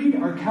greed,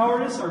 our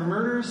cowardice, our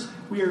murders,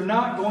 we are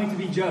not going to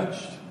be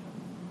judged.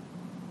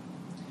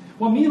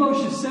 What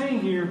Miłosz is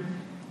saying here,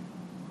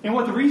 and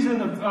what the reason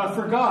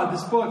for God,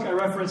 this book I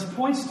reference,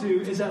 points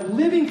to, is that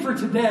living for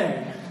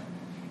today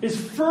is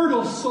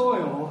fertile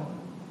soil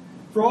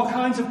for all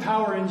kinds of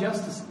power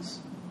injustices.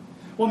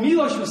 What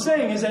Miłosz was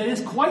saying is that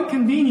it's quite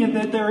convenient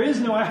that there is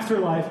no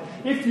afterlife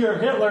if you're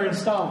Hitler and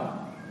Stalin.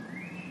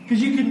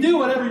 Because you can do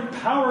whatever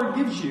power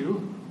gives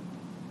you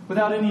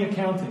without any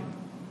accounting.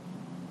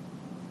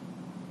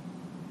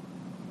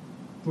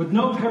 With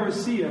no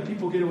parousia,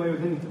 people get away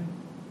with anything.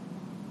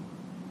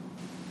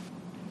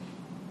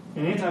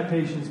 And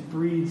anti-patience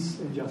breeds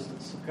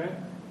injustice, okay?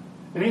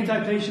 And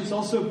anti-patience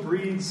also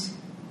breeds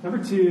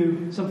Number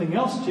two, something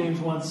else James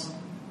wants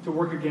to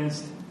work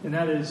against, and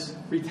that is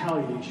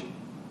retaliation.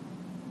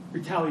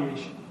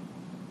 Retaliation.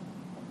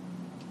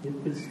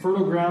 It's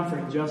fertile ground for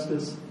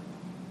injustice,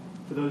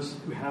 for those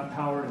who have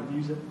power and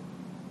abuse it.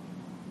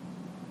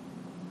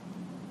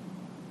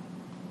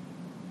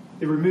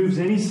 It removes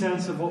any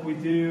sense of what we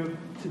do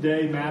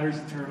today matters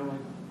eternally.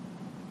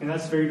 And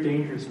that's very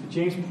dangerous. But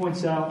James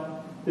points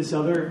out this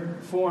other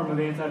form of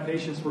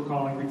anti-patience we're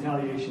calling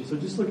retaliation. So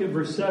just look at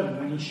verse 7.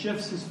 When he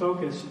shifts his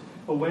focus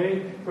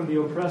away from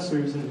the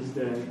oppressors in his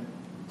day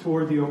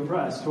toward the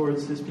oppressed,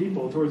 towards his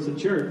people, towards the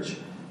church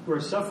who are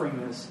suffering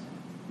this.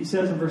 He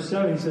says in verse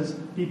 7, he says,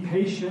 "Be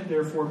patient,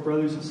 therefore,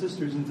 brothers and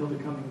sisters, until the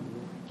coming of the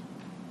Lord."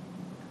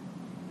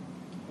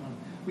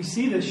 We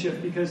see this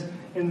shift because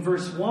in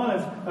verse 1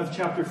 of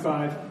chapter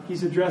 5,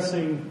 he's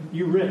addressing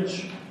you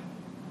rich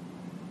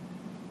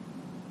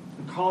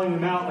and calling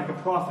them out like a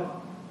prophet.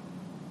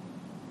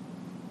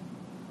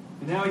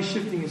 And now he's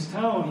shifting his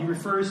tone. He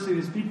refers to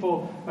his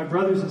people, my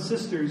brothers and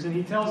sisters, and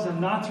he tells them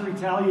not to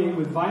retaliate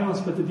with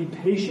violence, but to be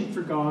patient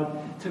for God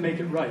to make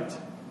it right.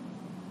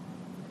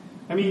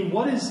 I mean,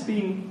 what is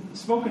being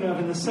spoken of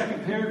in the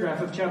second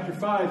paragraph of chapter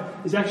 5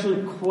 is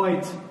actually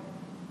quite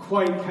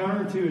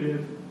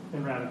counterintuitive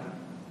and radical.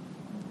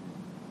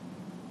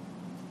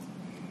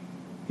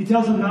 He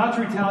tells them not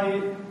to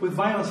retaliate with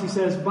violence, he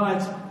says,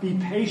 but be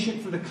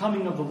patient for the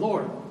coming of the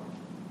Lord.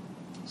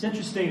 It's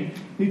interesting.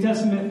 New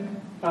Testament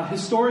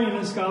historian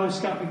and scholar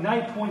Scott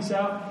McKnight points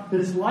out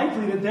that it's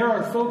likely that there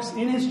are folks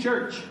in his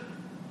church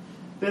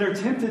that are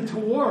tempted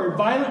toward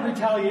violent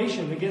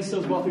retaliation against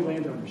those wealthy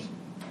landowners.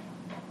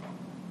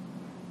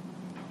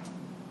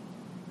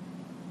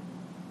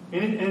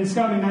 And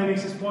Scott McKnight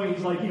makes this point.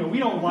 He's like, we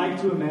don't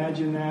like to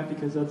imagine that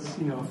because that's,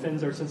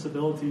 offends our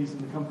sensibilities in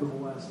the comfortable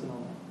West and all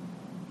that.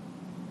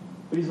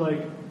 But he's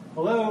like,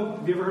 hello,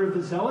 have you ever heard of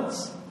the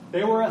Zealots?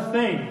 They were a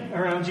thing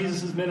around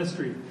Jesus'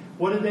 ministry.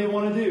 What did they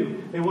want to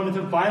do? They wanted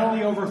to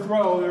violently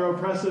overthrow their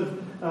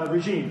oppressive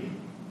regime,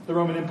 the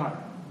Roman Empire.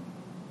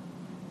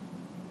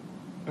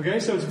 Okay,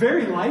 so it's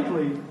very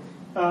likely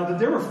that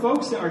there were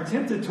folks that are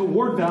tempted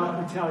toward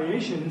violent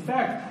retaliation. In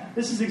fact,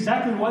 this is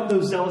exactly what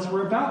those zealots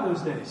were about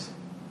those days.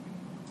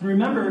 And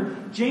remember,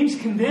 James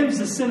condemns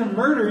the sin of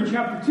murder in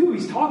chapter 2.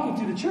 He's talking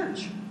to the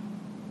church.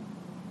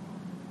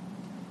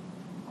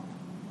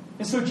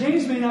 And so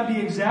James may not be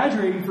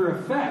exaggerating for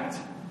effect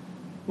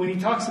when he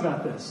talks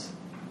about this.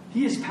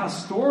 He is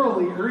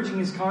pastorally urging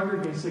his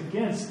congregants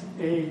against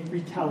a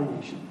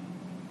retaliation.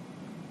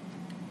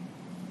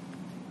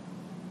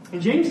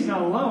 And James is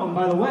not alone.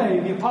 By the way,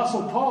 the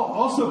Apostle Paul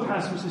also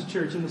pastors his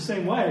church in the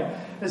same way.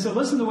 And so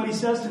listen to what he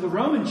says to the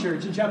Roman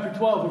church in chapter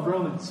 12 of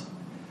Romans.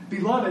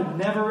 Beloved,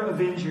 never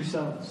avenge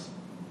yourselves,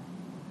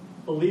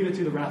 but leave it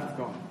to the wrath of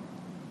God.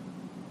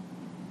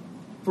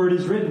 For it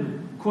is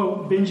written,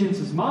 quote, vengeance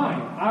is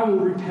mine, I will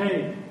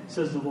repay,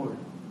 says the Lord.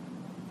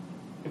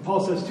 And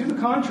Paul says, to the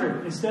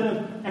contrary, instead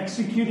of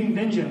executing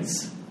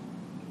vengeance,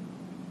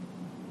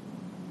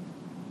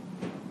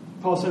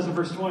 Paul says in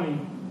verse 20,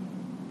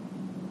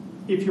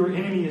 if your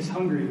enemy is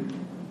hungry,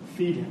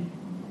 feed him.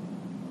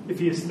 If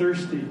he is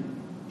thirsty,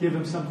 give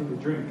him something to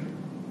drink.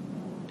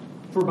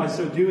 For by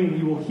so doing,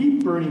 you will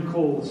heap burning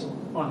coals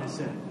on his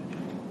head.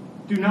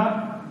 Do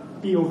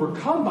not be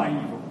overcome by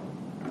evil,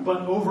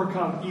 but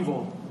overcome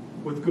evil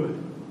with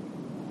good.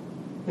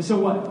 And so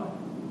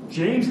what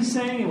James is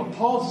saying and what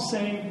Paul is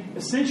saying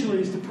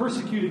essentially is to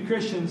persecuted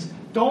Christians,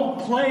 don't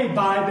play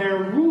by their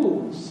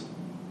rules.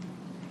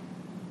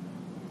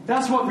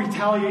 That's what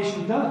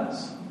retaliation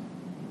does.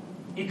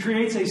 It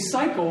creates a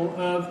cycle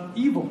of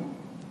evil.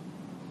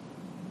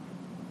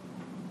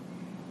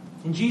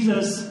 And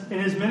Jesus, in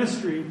his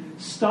ministry,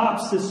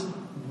 stops this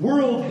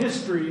world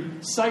history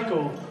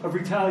cycle of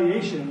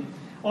retaliation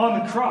on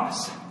the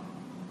cross.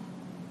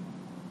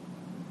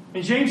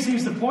 And James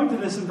seems to point to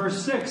this in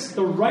verse 6.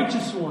 The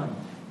righteous one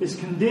is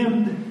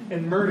condemned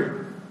and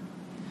murdered.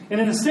 And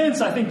in a sense,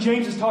 I think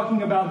James is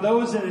talking about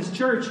those in his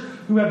church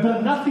who have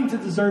done nothing to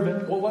deserve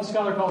it. What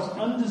scholar calls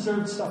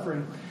undeserved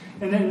suffering.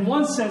 And then in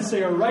one sense,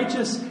 they are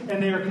righteous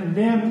and they are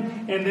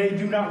condemned and they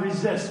do not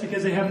resist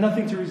because they have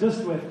nothing to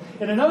resist with.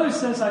 In another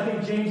sense, I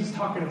think James is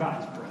talking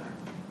about his brother.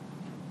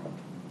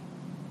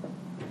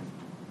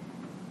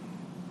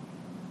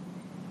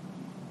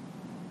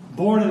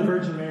 Born of the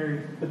Virgin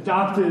Mary,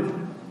 adopted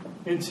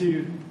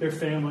into their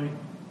family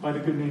by the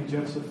good man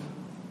Joseph,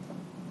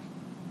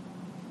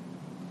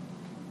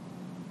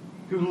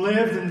 who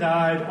lived and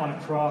died on a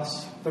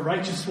cross, the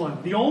righteous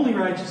one, the only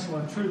righteous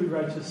one, truly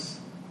righteous,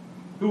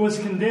 who was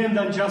condemned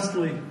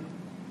unjustly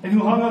and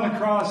who hung on the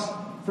cross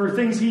for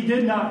things he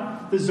did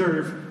not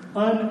deserve,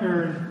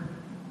 unearned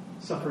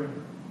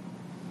suffering.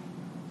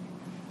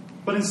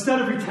 But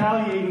instead of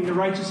retaliating, the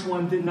righteous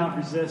one did not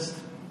resist.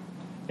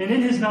 And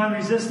in his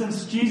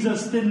non-resistance,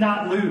 Jesus did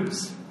not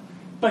lose,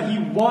 but he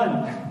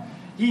won.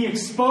 He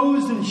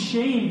exposed and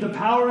shamed the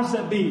powers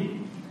that be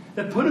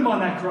that put him on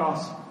that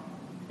cross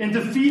and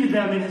defeated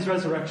them in his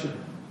resurrection.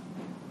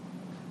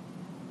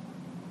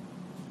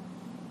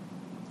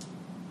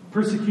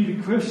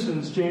 Persecuted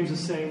Christians, James is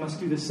saying, must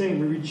do the same.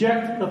 We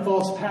reject the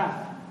false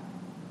path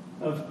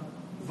of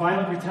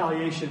violent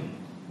retaliation.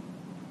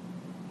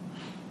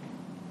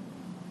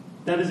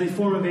 That is a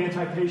form of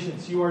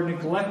anti-patience. You are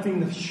neglecting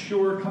the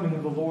sure coming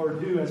of the Lord,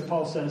 who, as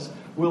Paul says,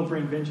 will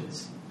bring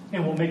vengeance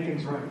and will make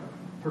things right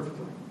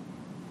perfectly.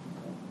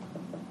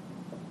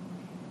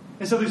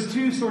 And so there's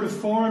two sort of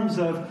forms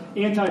of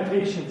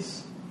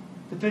anti-patience,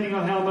 depending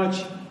on how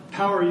much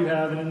power you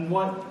have and in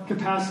what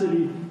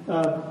capacity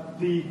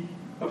the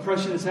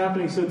oppression is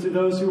happening. So to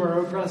those who are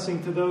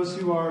oppressing, to those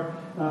who are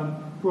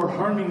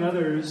harming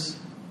others,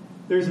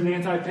 there's an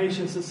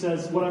anti-patience that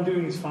says, what I'm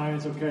doing is fine,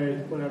 it's okay,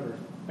 whatever,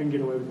 I can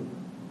get away with it.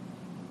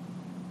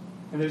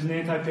 And there's an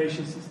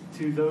anti-patience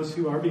to those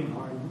who are being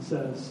harmed that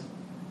says,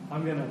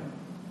 I'm going to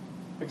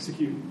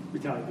execute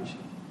retaliation.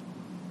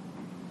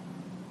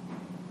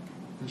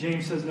 And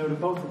James says no to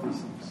both of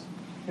these things.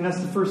 And that's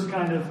the first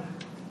kind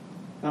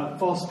of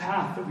false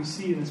path that we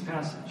see in this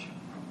passage.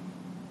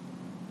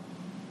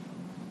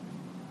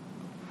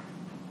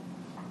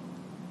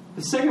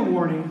 The second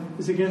warning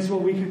is against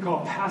what we could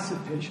call passive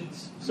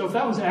patience. So if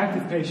that was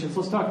active patience,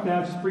 let's talk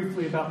now just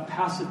briefly about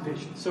passive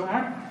patience. So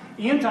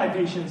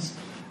anti-patience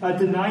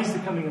denies the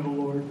coming of the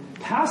Lord.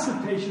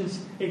 Passive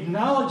patience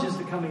acknowledges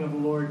the coming of the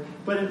Lord,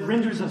 but it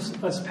renders us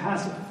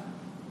passive.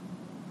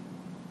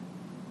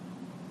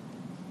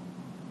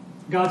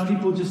 God's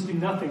people just do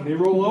nothing. They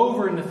roll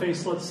over in the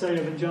face, let's say,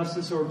 of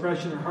injustice or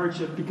oppression or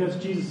hardship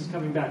because Jesus is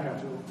coming back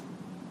after all.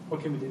 What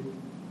can we do?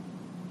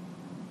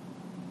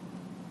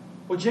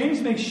 Well,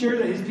 James makes sure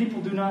that his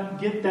people do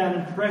not get that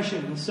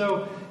impression. And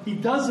so he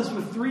does this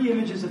with three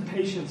images of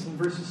patience in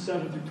verses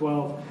 7 through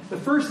 12. The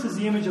first is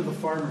the image of the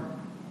farmer.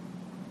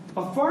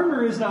 A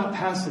farmer is not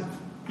passive,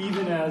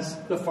 even as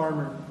the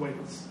farmer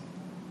waits.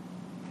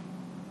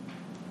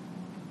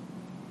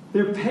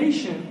 They're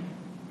patient.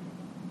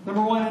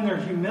 Number one, in their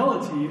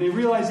humility. They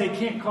realize they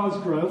can't cause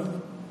growth.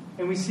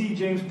 And we see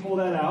James pull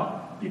that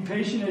out. Be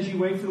patient as you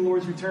wait for the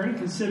Lord's return.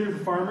 Consider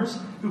the farmers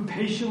who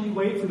patiently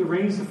wait for the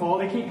rains to fall.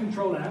 They can't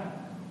control that.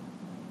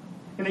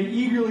 And they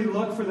eagerly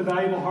look for the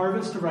valuable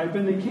harvest to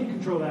ripen. They can't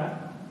control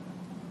that.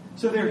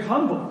 So they're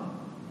humble,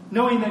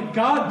 knowing that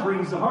God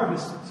brings the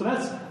harvest. So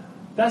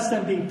that's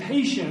them being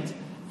patient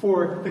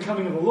for the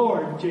coming of the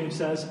Lord, James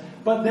says.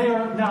 But they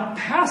are not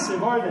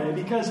passive, are they?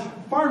 Because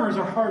farmers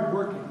are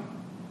hardworking.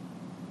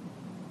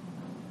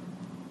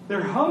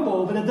 They're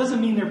humble, but it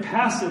doesn't mean they're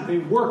passive. They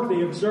work,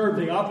 they observe,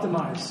 they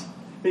optimize.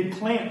 They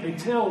plant, they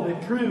till, they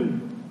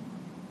prune.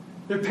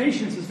 Their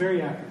patience is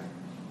very active.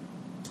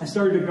 I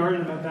started a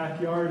garden in my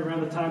backyard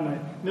around the time my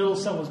middle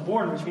son was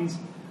born, which means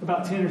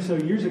about 10 or so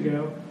years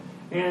ago.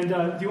 And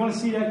do you want to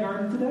see that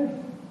garden today?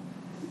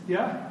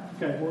 Yeah?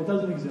 Okay, well, it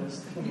doesn't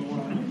exist.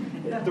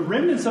 The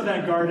remnants of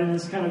that garden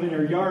is kind of in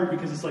our yard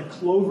because it's like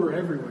clover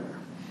everywhere.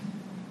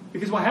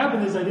 Because what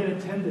happened is I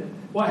didn't tend it.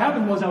 What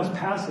happened was I was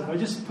passive. I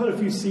just put a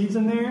few seeds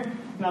in there,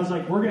 and I was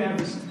like, we're going to have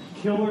this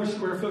killer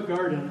square foot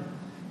garden,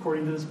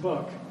 according to this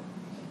book.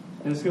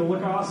 And it's going to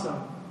look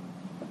awesome.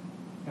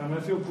 And I'm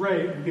going to feel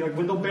great. It'll be like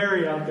Wendell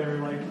Berry out there,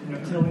 like,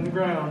 tilling the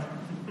ground.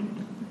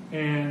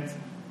 And,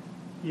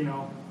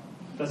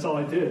 that's all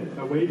I did.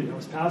 I waited. I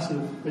was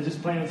passive. I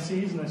just planted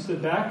seeds and I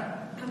stood back.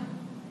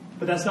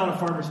 But that's not a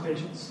farmer's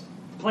patience.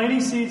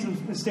 Planting seeds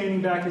and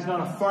standing back is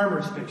not a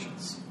farmer's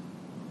patience.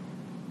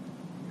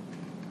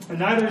 And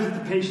neither is it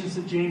the patience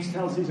that James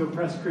tells these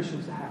oppressed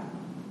Christians to have.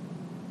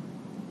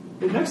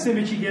 The next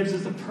image he gives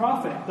is the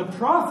prophet. The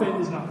prophet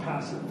is not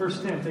passive.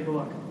 Verse 10, take a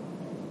look.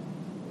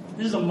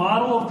 This is a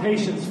model of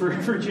patience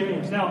for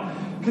James. Now,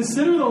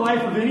 consider the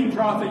life of any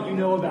prophet you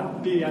know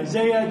about. Be it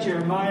Isaiah,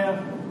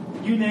 Jeremiah,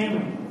 you name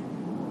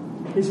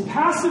it. Is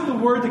passive the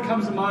word that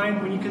comes to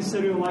mind when you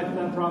consider the life of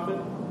that prophet?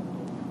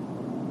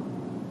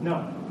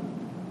 No.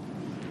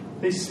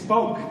 They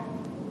spoke.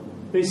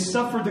 They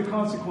suffered the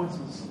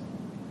consequences.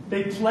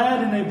 They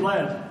pled and they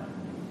bled.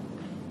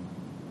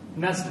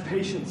 And that's the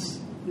patience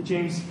that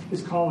James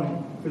is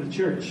calling for the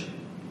church.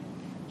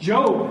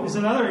 Job is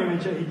another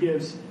image that he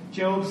gives.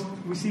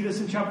 We see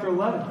this in chapter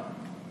 11.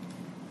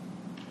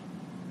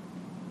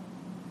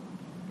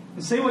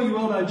 And say what you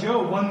will about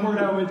Job, one word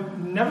I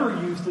would never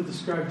use to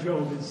describe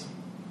Job is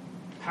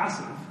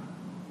passive.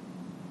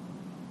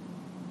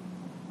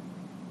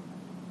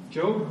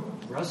 Job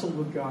wrestled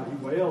with God. He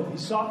wailed. He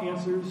sought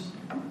answers.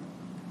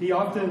 He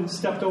often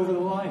stepped over the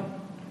line.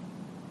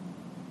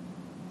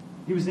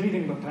 He was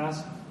anything but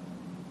passive.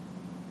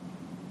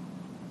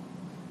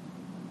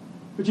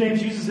 But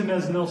James uses him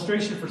as an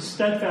illustration for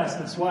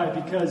steadfastness. Why?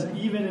 Because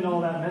even in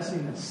all that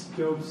messiness,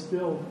 Job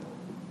still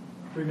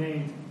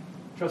remained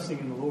trusting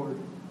in the Lord.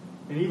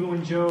 And even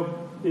when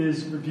Job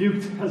is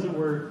rebuked, as it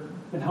were,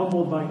 and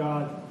humbled by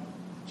God,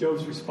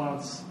 Job's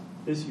response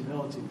is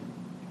humility.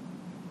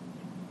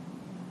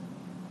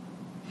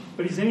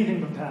 But he's anything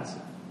but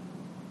passive.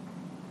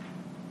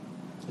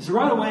 So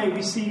right away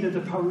we see that the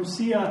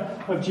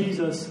parousia of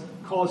Jesus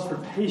calls for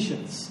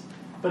patience.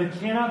 But it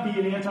cannot be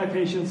an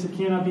anti-patience. It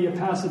cannot be a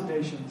passive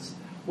patience.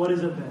 What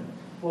is it then?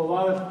 Well,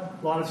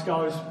 a lot of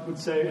scholars would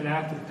say an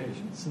active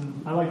patience.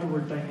 And I like the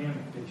word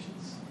dynamic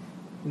patience.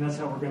 And that's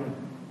how we're going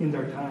to end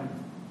our time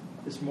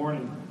this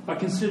morning, by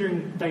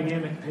considering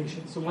dynamic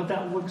patience and what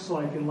that looks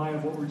like in light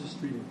of what we're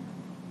just reading.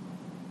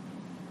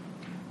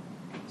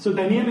 So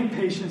dynamic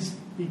patience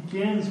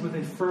begins with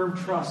a firm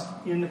trust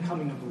in the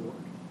coming of the Lord.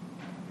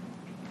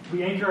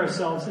 We anchor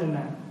ourselves in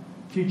that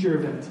future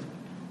event.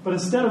 But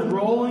instead of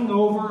rolling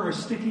over or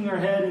sticking our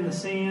head in the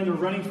sand or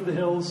running for the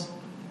hills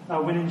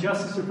when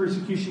injustice or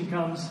persecution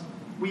comes,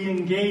 we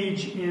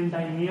engage in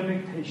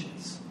dynamic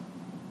patience.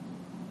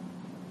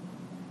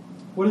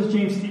 What does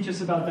James teach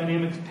us about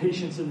dynamic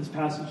patience in this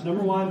passage?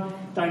 Number one,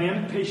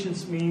 dynamic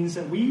patience means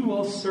that we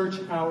will search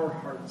our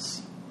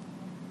hearts.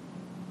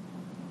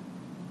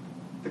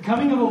 The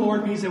coming of the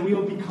Lord means that we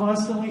will be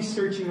constantly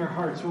searching our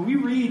hearts. When we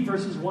read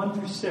verses 1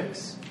 through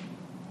 6,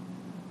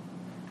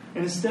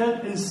 and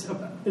instead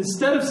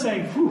of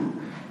saying,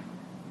 "Whew,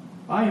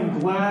 I am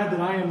glad that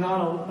I am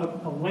not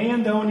a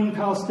landowning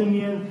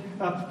Palestinian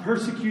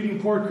persecuting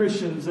poor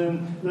Christians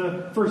in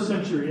the 1st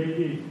century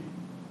AD.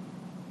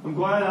 I'm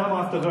glad I'm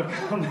off the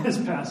hook on this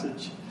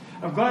passage.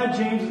 I'm glad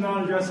James is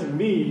not addressing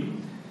me."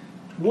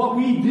 What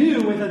we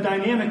do with a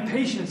dynamic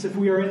patience, if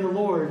we are in the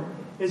Lord,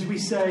 is we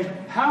say,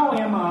 how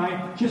am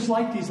I just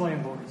like these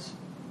landlords?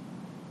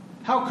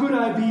 How could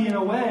I be, in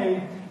a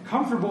way,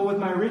 comfortable with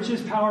my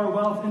riches, power,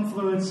 wealth,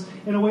 influence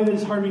in a way that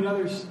is harming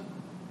others?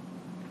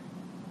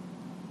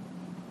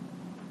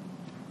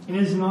 And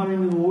it is an honor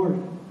to the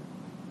Lord.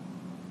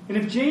 And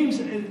if James,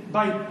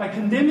 by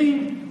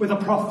condemning with a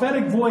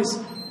prophetic voice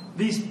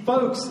these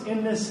folks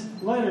in this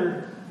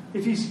letter,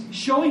 if he's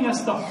showing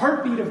us the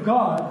heartbeat of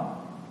God,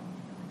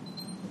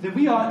 then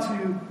we ought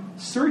to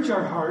search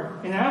our heart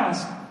and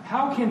ask,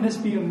 how can this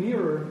be a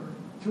mirror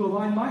to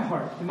align my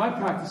heart and my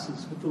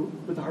practices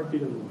with the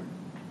heartbeat of the Lord?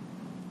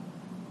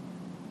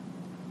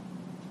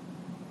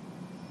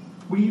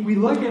 We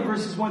look at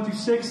verses 1 through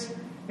 6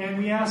 and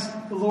we ask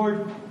the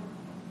Lord,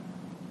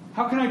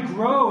 how can I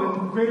grow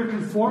in greater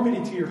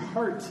conformity to your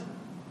heart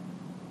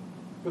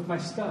with my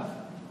stuff,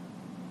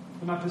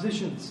 in my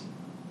positions,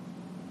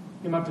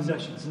 in my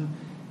possessions? And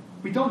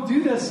we don't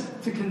do this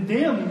to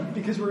condemn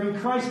because we're in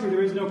Christ where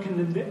there is no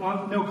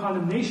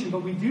condemnation,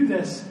 but we do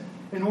this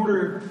in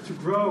order to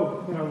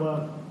grow in our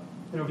love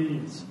and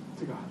obedience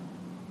to God.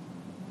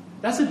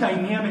 That's a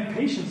dynamic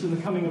patience in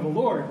the coming of the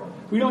Lord.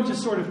 We don't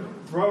just sort of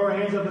throw our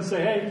hands up and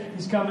say, hey,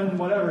 he's coming,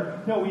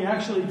 whatever. No, we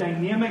actually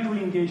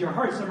dynamically engage our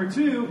hearts. Number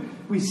two,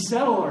 we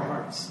settle our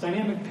hearts.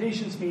 Dynamic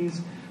patience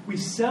means we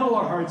settle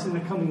our hearts in the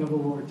coming of the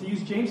Lord. To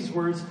use James's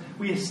words,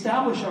 we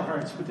establish our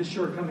hearts with the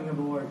sure coming of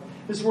the Lord.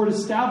 This word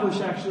establish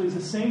actually is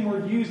the same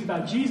word used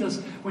about Jesus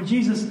when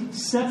Jesus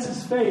sets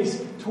his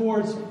face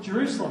towards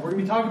Jerusalem. We're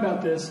going to be talking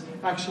about this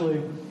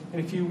actually in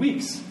a few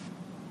weeks.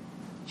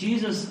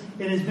 Jesus,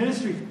 in his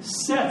ministry,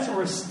 sets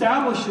or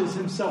establishes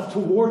himself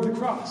toward the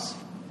cross.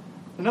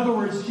 In other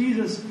words,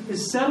 Jesus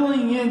is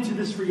settling into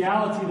this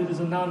reality that is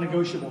a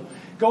non-negotiable.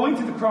 Going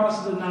to the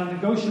cross is a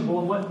non-negotiable,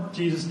 and what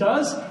Jesus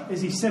does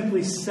is he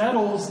simply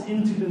settles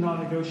into the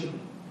non-negotiable.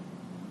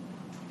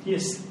 He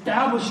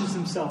establishes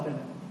himself in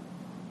it.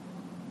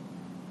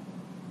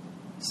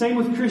 Same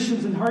with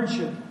Christians in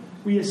hardship.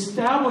 We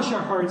establish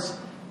our hearts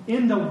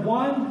in the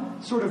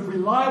one sort of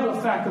reliable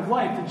fact of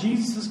life, that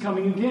Jesus is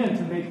coming again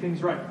to make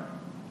things right.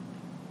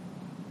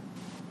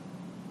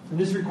 And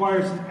this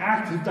requires an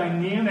active,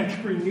 dynamic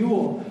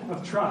renewal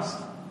of trust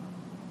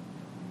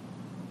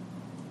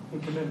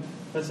and commitment.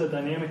 That's a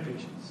dynamic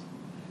patience.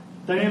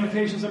 Dynamic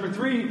patience, number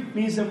three,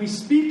 means that we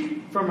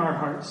speak from our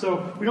hearts.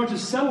 So we don't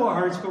just settle our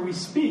hearts, but we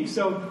speak.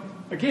 So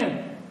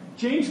again,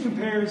 James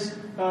compares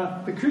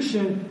the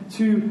Christian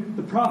to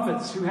the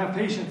prophets who have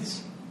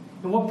patience.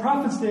 And what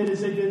prophets did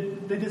is they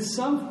did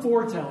some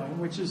foretelling,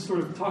 which is sort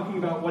of talking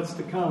about what's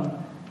to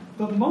come.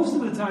 But most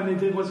of the time they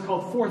did what's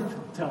called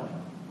forthtelling.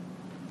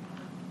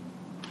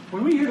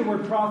 When we hear the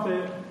word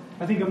prophet,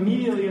 I think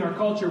immediately in our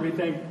culture we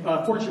think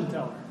fortune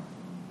teller.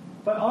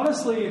 But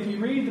honestly, if you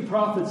read the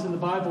prophets in the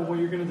Bible, what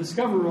you're going to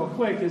discover real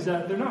quick is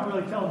that they're not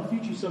really telling the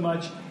future so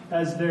much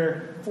as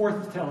they're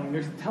forthtelling.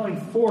 They're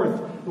telling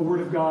forth the word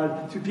of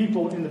God to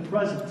people in the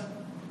present.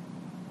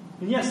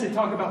 And yes, they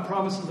talk about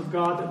promises of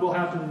God that will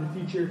happen in the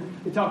future.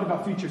 They talk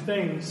about future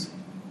things.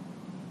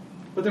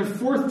 But they're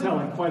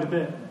forthtelling quite a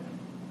bit.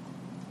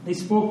 They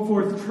spoke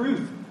forth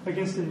truth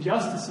against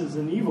injustices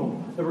and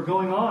evil that were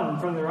going on in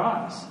front of their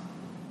eyes.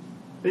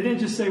 They didn't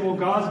just say, well,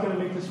 God's going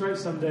to make this right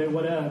someday,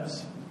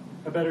 whatevs.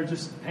 I better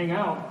just hang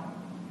out.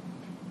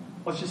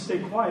 Let's just stay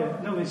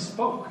quiet. No, they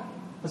spoke.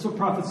 That's what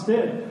prophets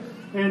did.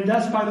 And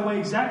that's, by the way,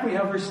 exactly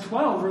how verse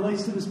 12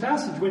 relates to this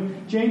passage.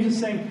 When James is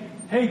saying,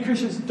 hey,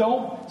 Christians,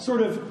 don't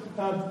sort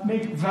of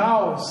make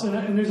vows.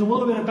 And there's a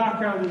little bit of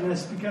background in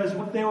this, because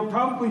what they were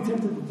probably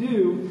tempted to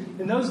do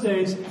in those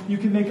days, you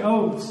can make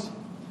oaths.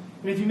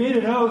 And if you made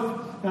an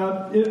oath,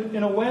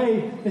 in a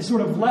way, it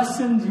sort of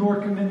lessened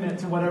your commitment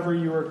to whatever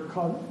you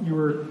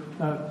were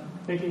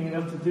making an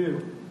oath to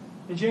do.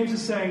 And James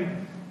is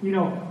saying,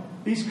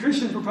 these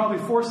Christians were probably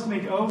forced to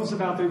make oaths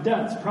about their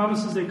debts,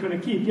 promises they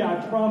couldn't keep. Yeah,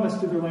 I promised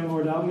to their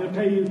landlord, I'm going to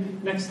pay you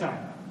next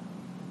time.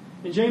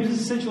 And James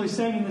is essentially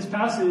saying in this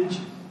passage,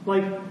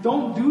 Like,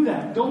 don't do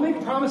that. Don't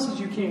make promises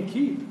you can't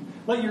keep.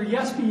 Let your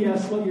yes be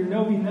yes, let your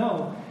no be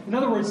no. In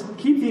other words,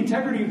 keep the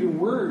integrity of your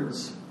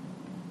words,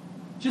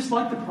 just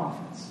like the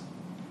prophets.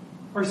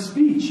 Our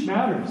speech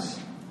matters.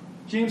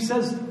 James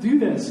says, do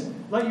this.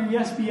 Let your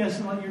yes be yes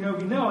and let your no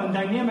be no. And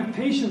dynamic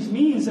patience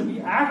means that we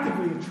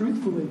actively and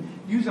truthfully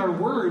use our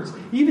words,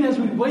 even as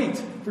we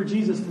wait for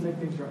Jesus to make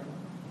things right,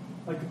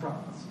 like the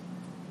prophets.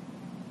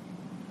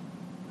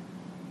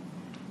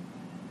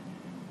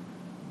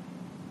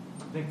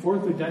 I think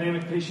fourthly,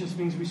 dynamic patience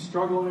means we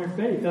struggle in our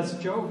faith. That's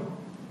Job.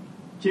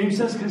 James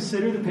says,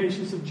 consider the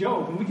patience of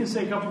Job. And we can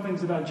say a couple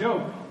things about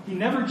Job. He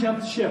never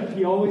jumped ship.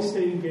 He always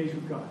stayed engaged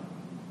with God.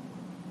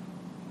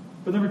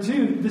 But number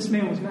two, this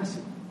man was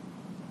messy.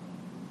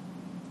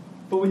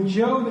 But when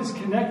Job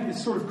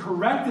is sort of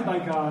corrected by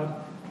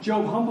God,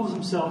 Job humbles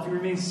himself. He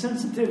remains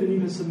sensitive and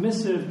even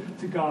submissive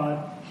to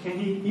God.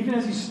 And even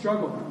as he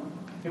struggled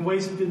in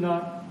ways he did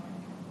not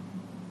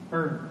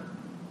earn.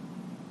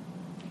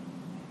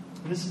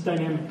 And this is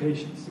dynamic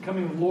patience. The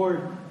coming of the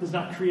Lord does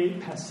not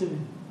create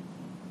passivity.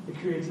 It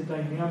creates a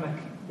dynamic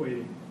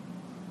waiting.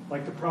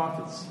 Like the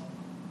prophets.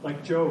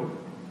 Like Job.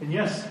 And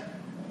yes,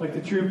 like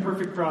the true and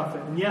perfect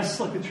prophet. And yes,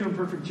 like the true and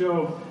perfect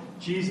Job,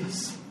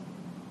 Jesus.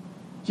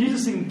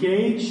 Jesus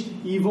engaged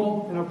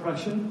evil and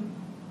oppression.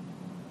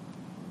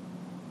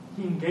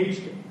 He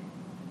engaged it.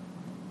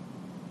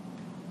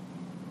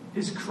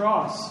 His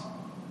cross,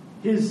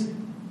 his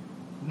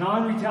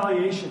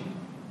non-retaliation,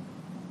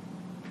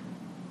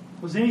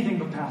 was anything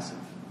but passive,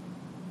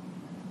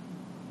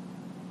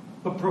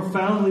 but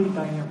profoundly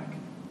dynamic.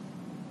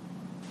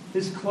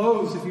 His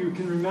clothes, if you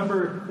can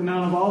remember the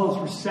Mount of Olives,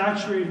 were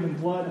saturated in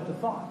blood at the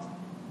thought.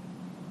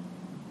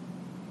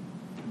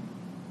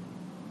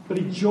 But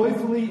he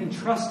joyfully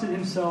entrusted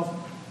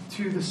himself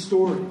to the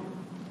story.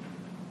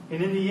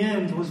 And in the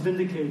end was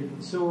vindicated,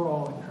 and so are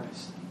all in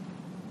Christ.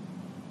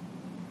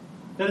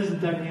 That is a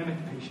dynamic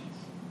patience.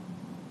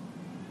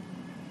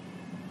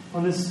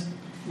 On this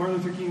Martin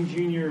Luther King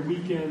Jr.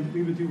 weekend,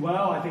 we would do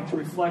well, I think, to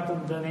reflect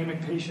on the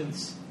dynamic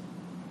patience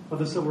of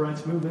the civil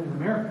rights movement in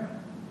America,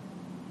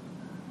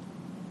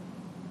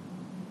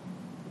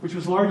 which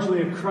was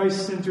largely a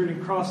Christ-centered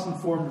and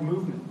cross-informed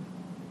movement.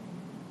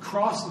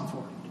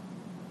 Cross-informed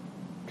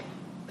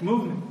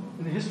movement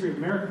in the history of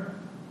America.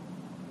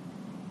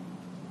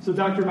 So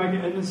Dr.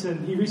 Micah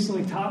Edmondson, he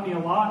recently taught me a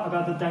lot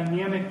about the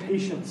dynamic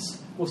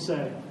patience, we'll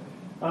say,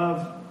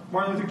 of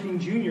Martin Luther King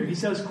Jr. He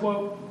says,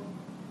 quote,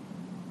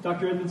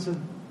 Dr.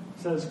 Edmondson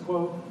says,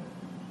 quote,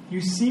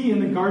 "You see in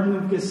the Garden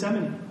of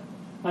Gethsemane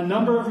a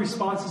number of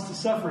responses to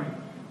suffering.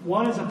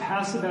 One is a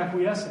passive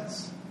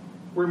acquiescence,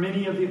 where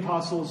many of the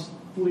apostles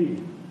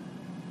flee.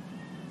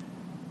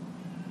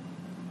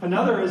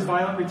 Another is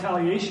violent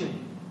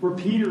retaliation, where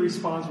Peter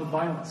responds with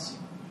violence.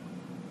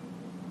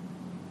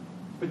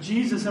 But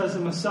Jesus, as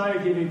the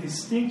Messiah, gave a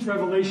distinct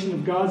revelation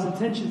of God's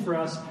intention for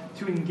us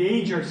to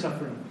engage our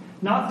suffering,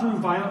 not through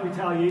violent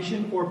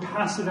retaliation or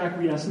passive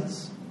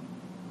acquiescence,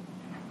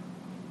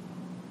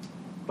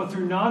 but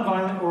through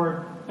nonviolent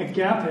or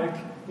agapic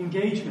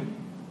engagement,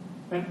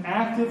 an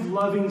active,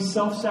 loving,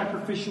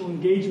 self-sacrificial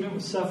engagement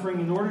with suffering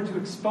in order to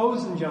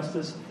expose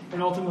injustice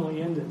and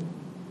ultimately end it."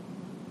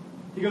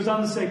 He goes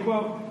on to say,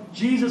 quote,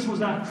 "Jesus was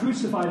not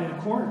crucified in a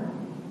corner.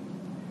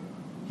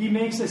 He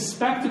makes a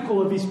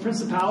spectacle of these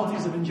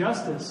principalities of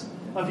injustice,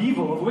 of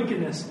evil, of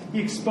wickedness. He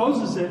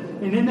exposes it,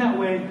 and in that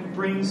way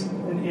brings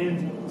an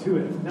end to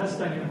it." And that's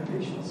dynamic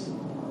patience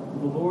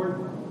of the Lord.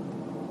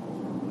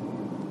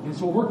 And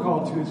it's what we're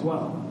called to as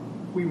well.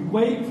 We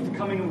wait for the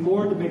coming of the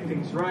Lord to make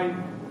things right.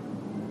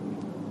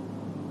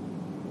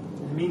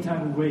 In the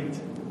meantime, we wait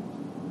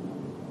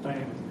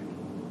dynamically.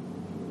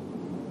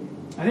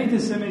 I think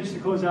this image, to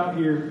close out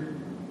here,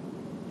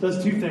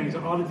 does two things.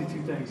 It ought to do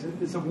two things.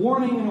 It's a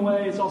warning in a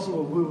way. It's also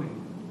a wooing.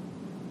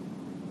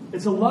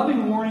 It's a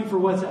loving warning for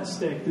what's at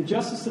stake. The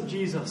justice of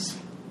Jesus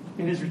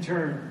in his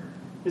return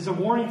is a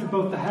warning to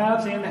both the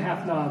haves and the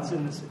have-nots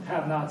in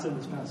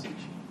this passage.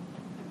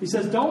 He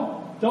says,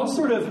 don't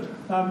sort of,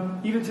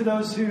 even to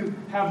those who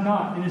have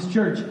not in his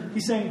church,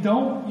 he's saying,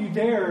 don't you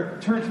dare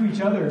turn to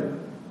each other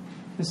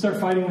and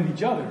start fighting with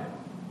each other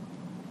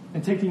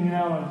and taking it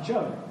out on each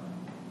other.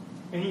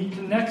 And he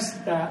connects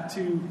that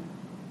to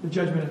the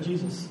judgment of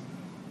Jesus.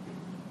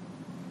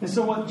 And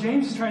so what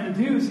James is trying to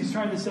do is he's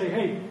trying to say,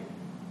 hey,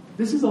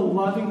 this is a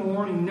loving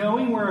warning,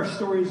 knowing where our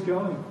story is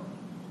going.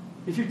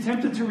 If you're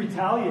tempted to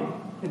retaliate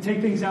and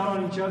take things out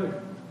on each other,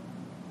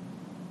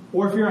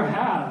 or if you're a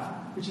have,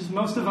 which is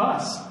most of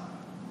us,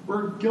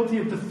 we're guilty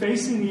of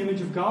defacing the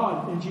image of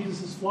God in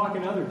Jesus' flock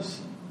and others.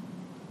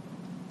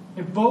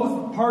 And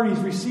both parties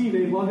receive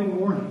a loving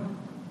warning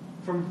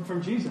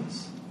from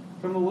Jesus,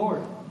 from the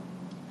Lord.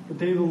 The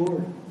day of the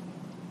Lord.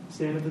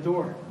 Stand at the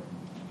door.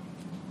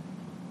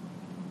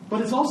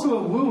 But it's also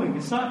a wooing.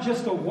 It's not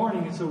just a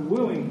warning, it's a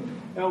wooing.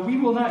 We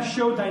will not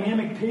show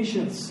dynamic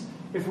patience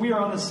if we are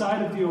on the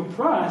side of the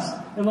oppressed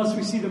unless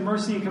we see the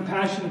mercy and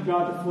compassion of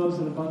God that flows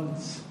in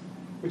abundance,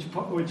 which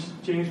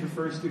James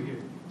refers to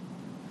here.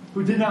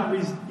 Who did not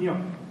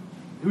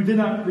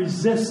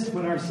resist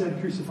when our sin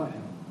crucified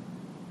him.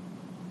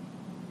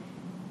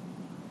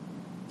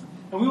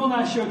 And we will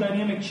not show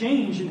dynamic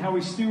change in how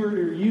we steward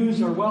or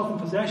use our wealth and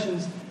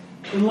possessions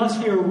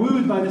unless we are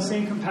wooed by the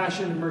same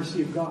compassion and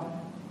mercy of God.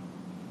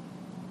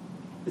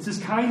 It's His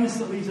kindness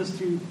that leads us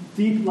to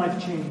deep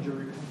life change or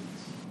repentance.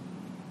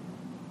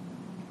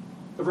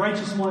 The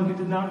righteous one who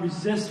did not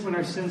resist when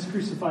our sins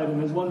crucified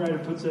Him. As one writer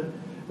puts it,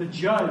 the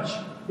judge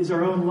is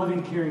our own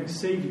loving, caring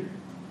Savior.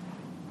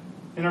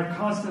 And our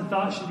constant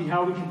thought should be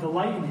how we can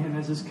delight in Him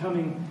in His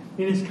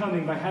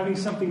coming by having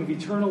something of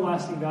eternal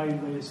lasting value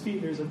laid at His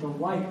feet. There's a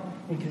delight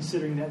in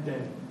considering that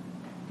day.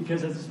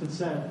 Because as it's been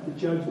said, the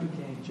judge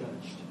became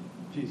judged.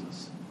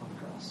 Jesus on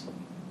the cross.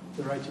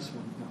 The righteous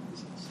one did not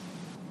resist.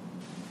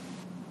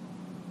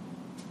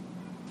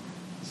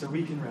 So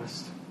we can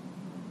rest.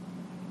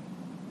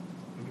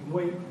 And we can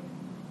wait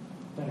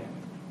dynamically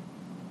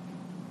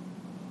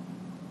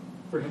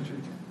for Him to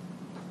return.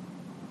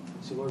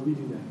 So Lord, we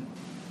do that.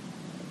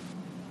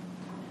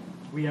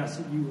 We ask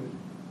that you would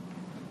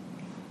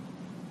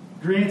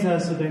grant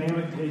us a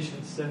dynamic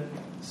patience that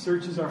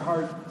searches our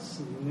hearts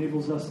and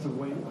enables us to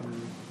wait on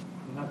you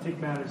and not take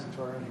matters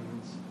into our own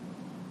hands.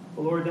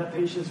 But Lord, that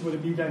patience, would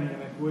it be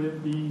dynamic? Would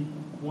it be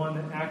one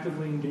that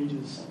actively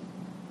engages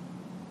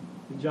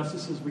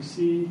injustices we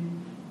see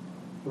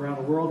around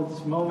the world at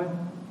this moment,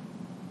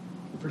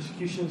 the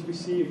persecutions we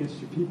see against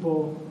your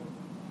people,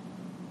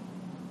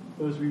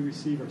 those we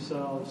receive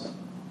ourselves?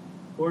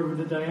 Lord, with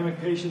the dynamic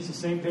patience, the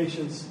same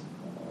patience,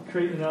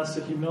 create in us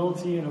a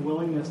humility and a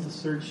willingness to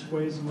search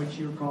ways in which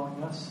you are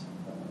calling us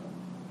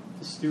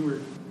to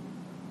steward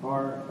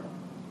our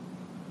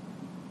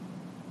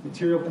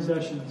material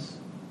possessions,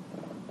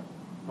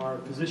 our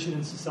position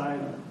in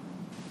society,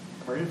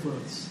 our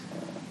influence,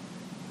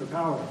 our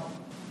power,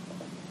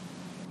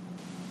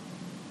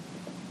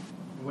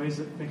 in ways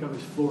that make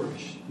others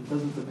flourish and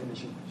doesn't diminish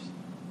others.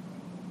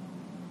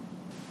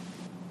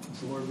 And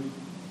so, Lord, we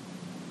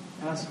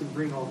ask and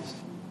bring all this to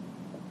you.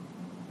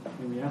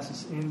 And we ask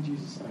this in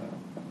Jesus' name,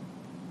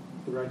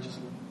 the righteous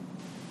one.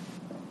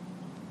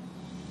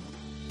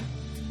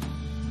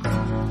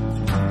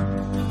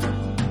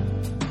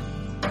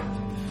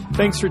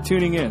 Thanks for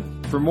tuning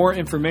in. For more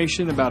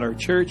information about our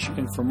church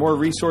and for more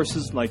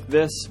resources like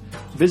this,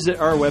 visit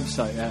our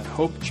website at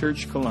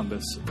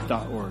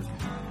hopechurchcolumbus.org.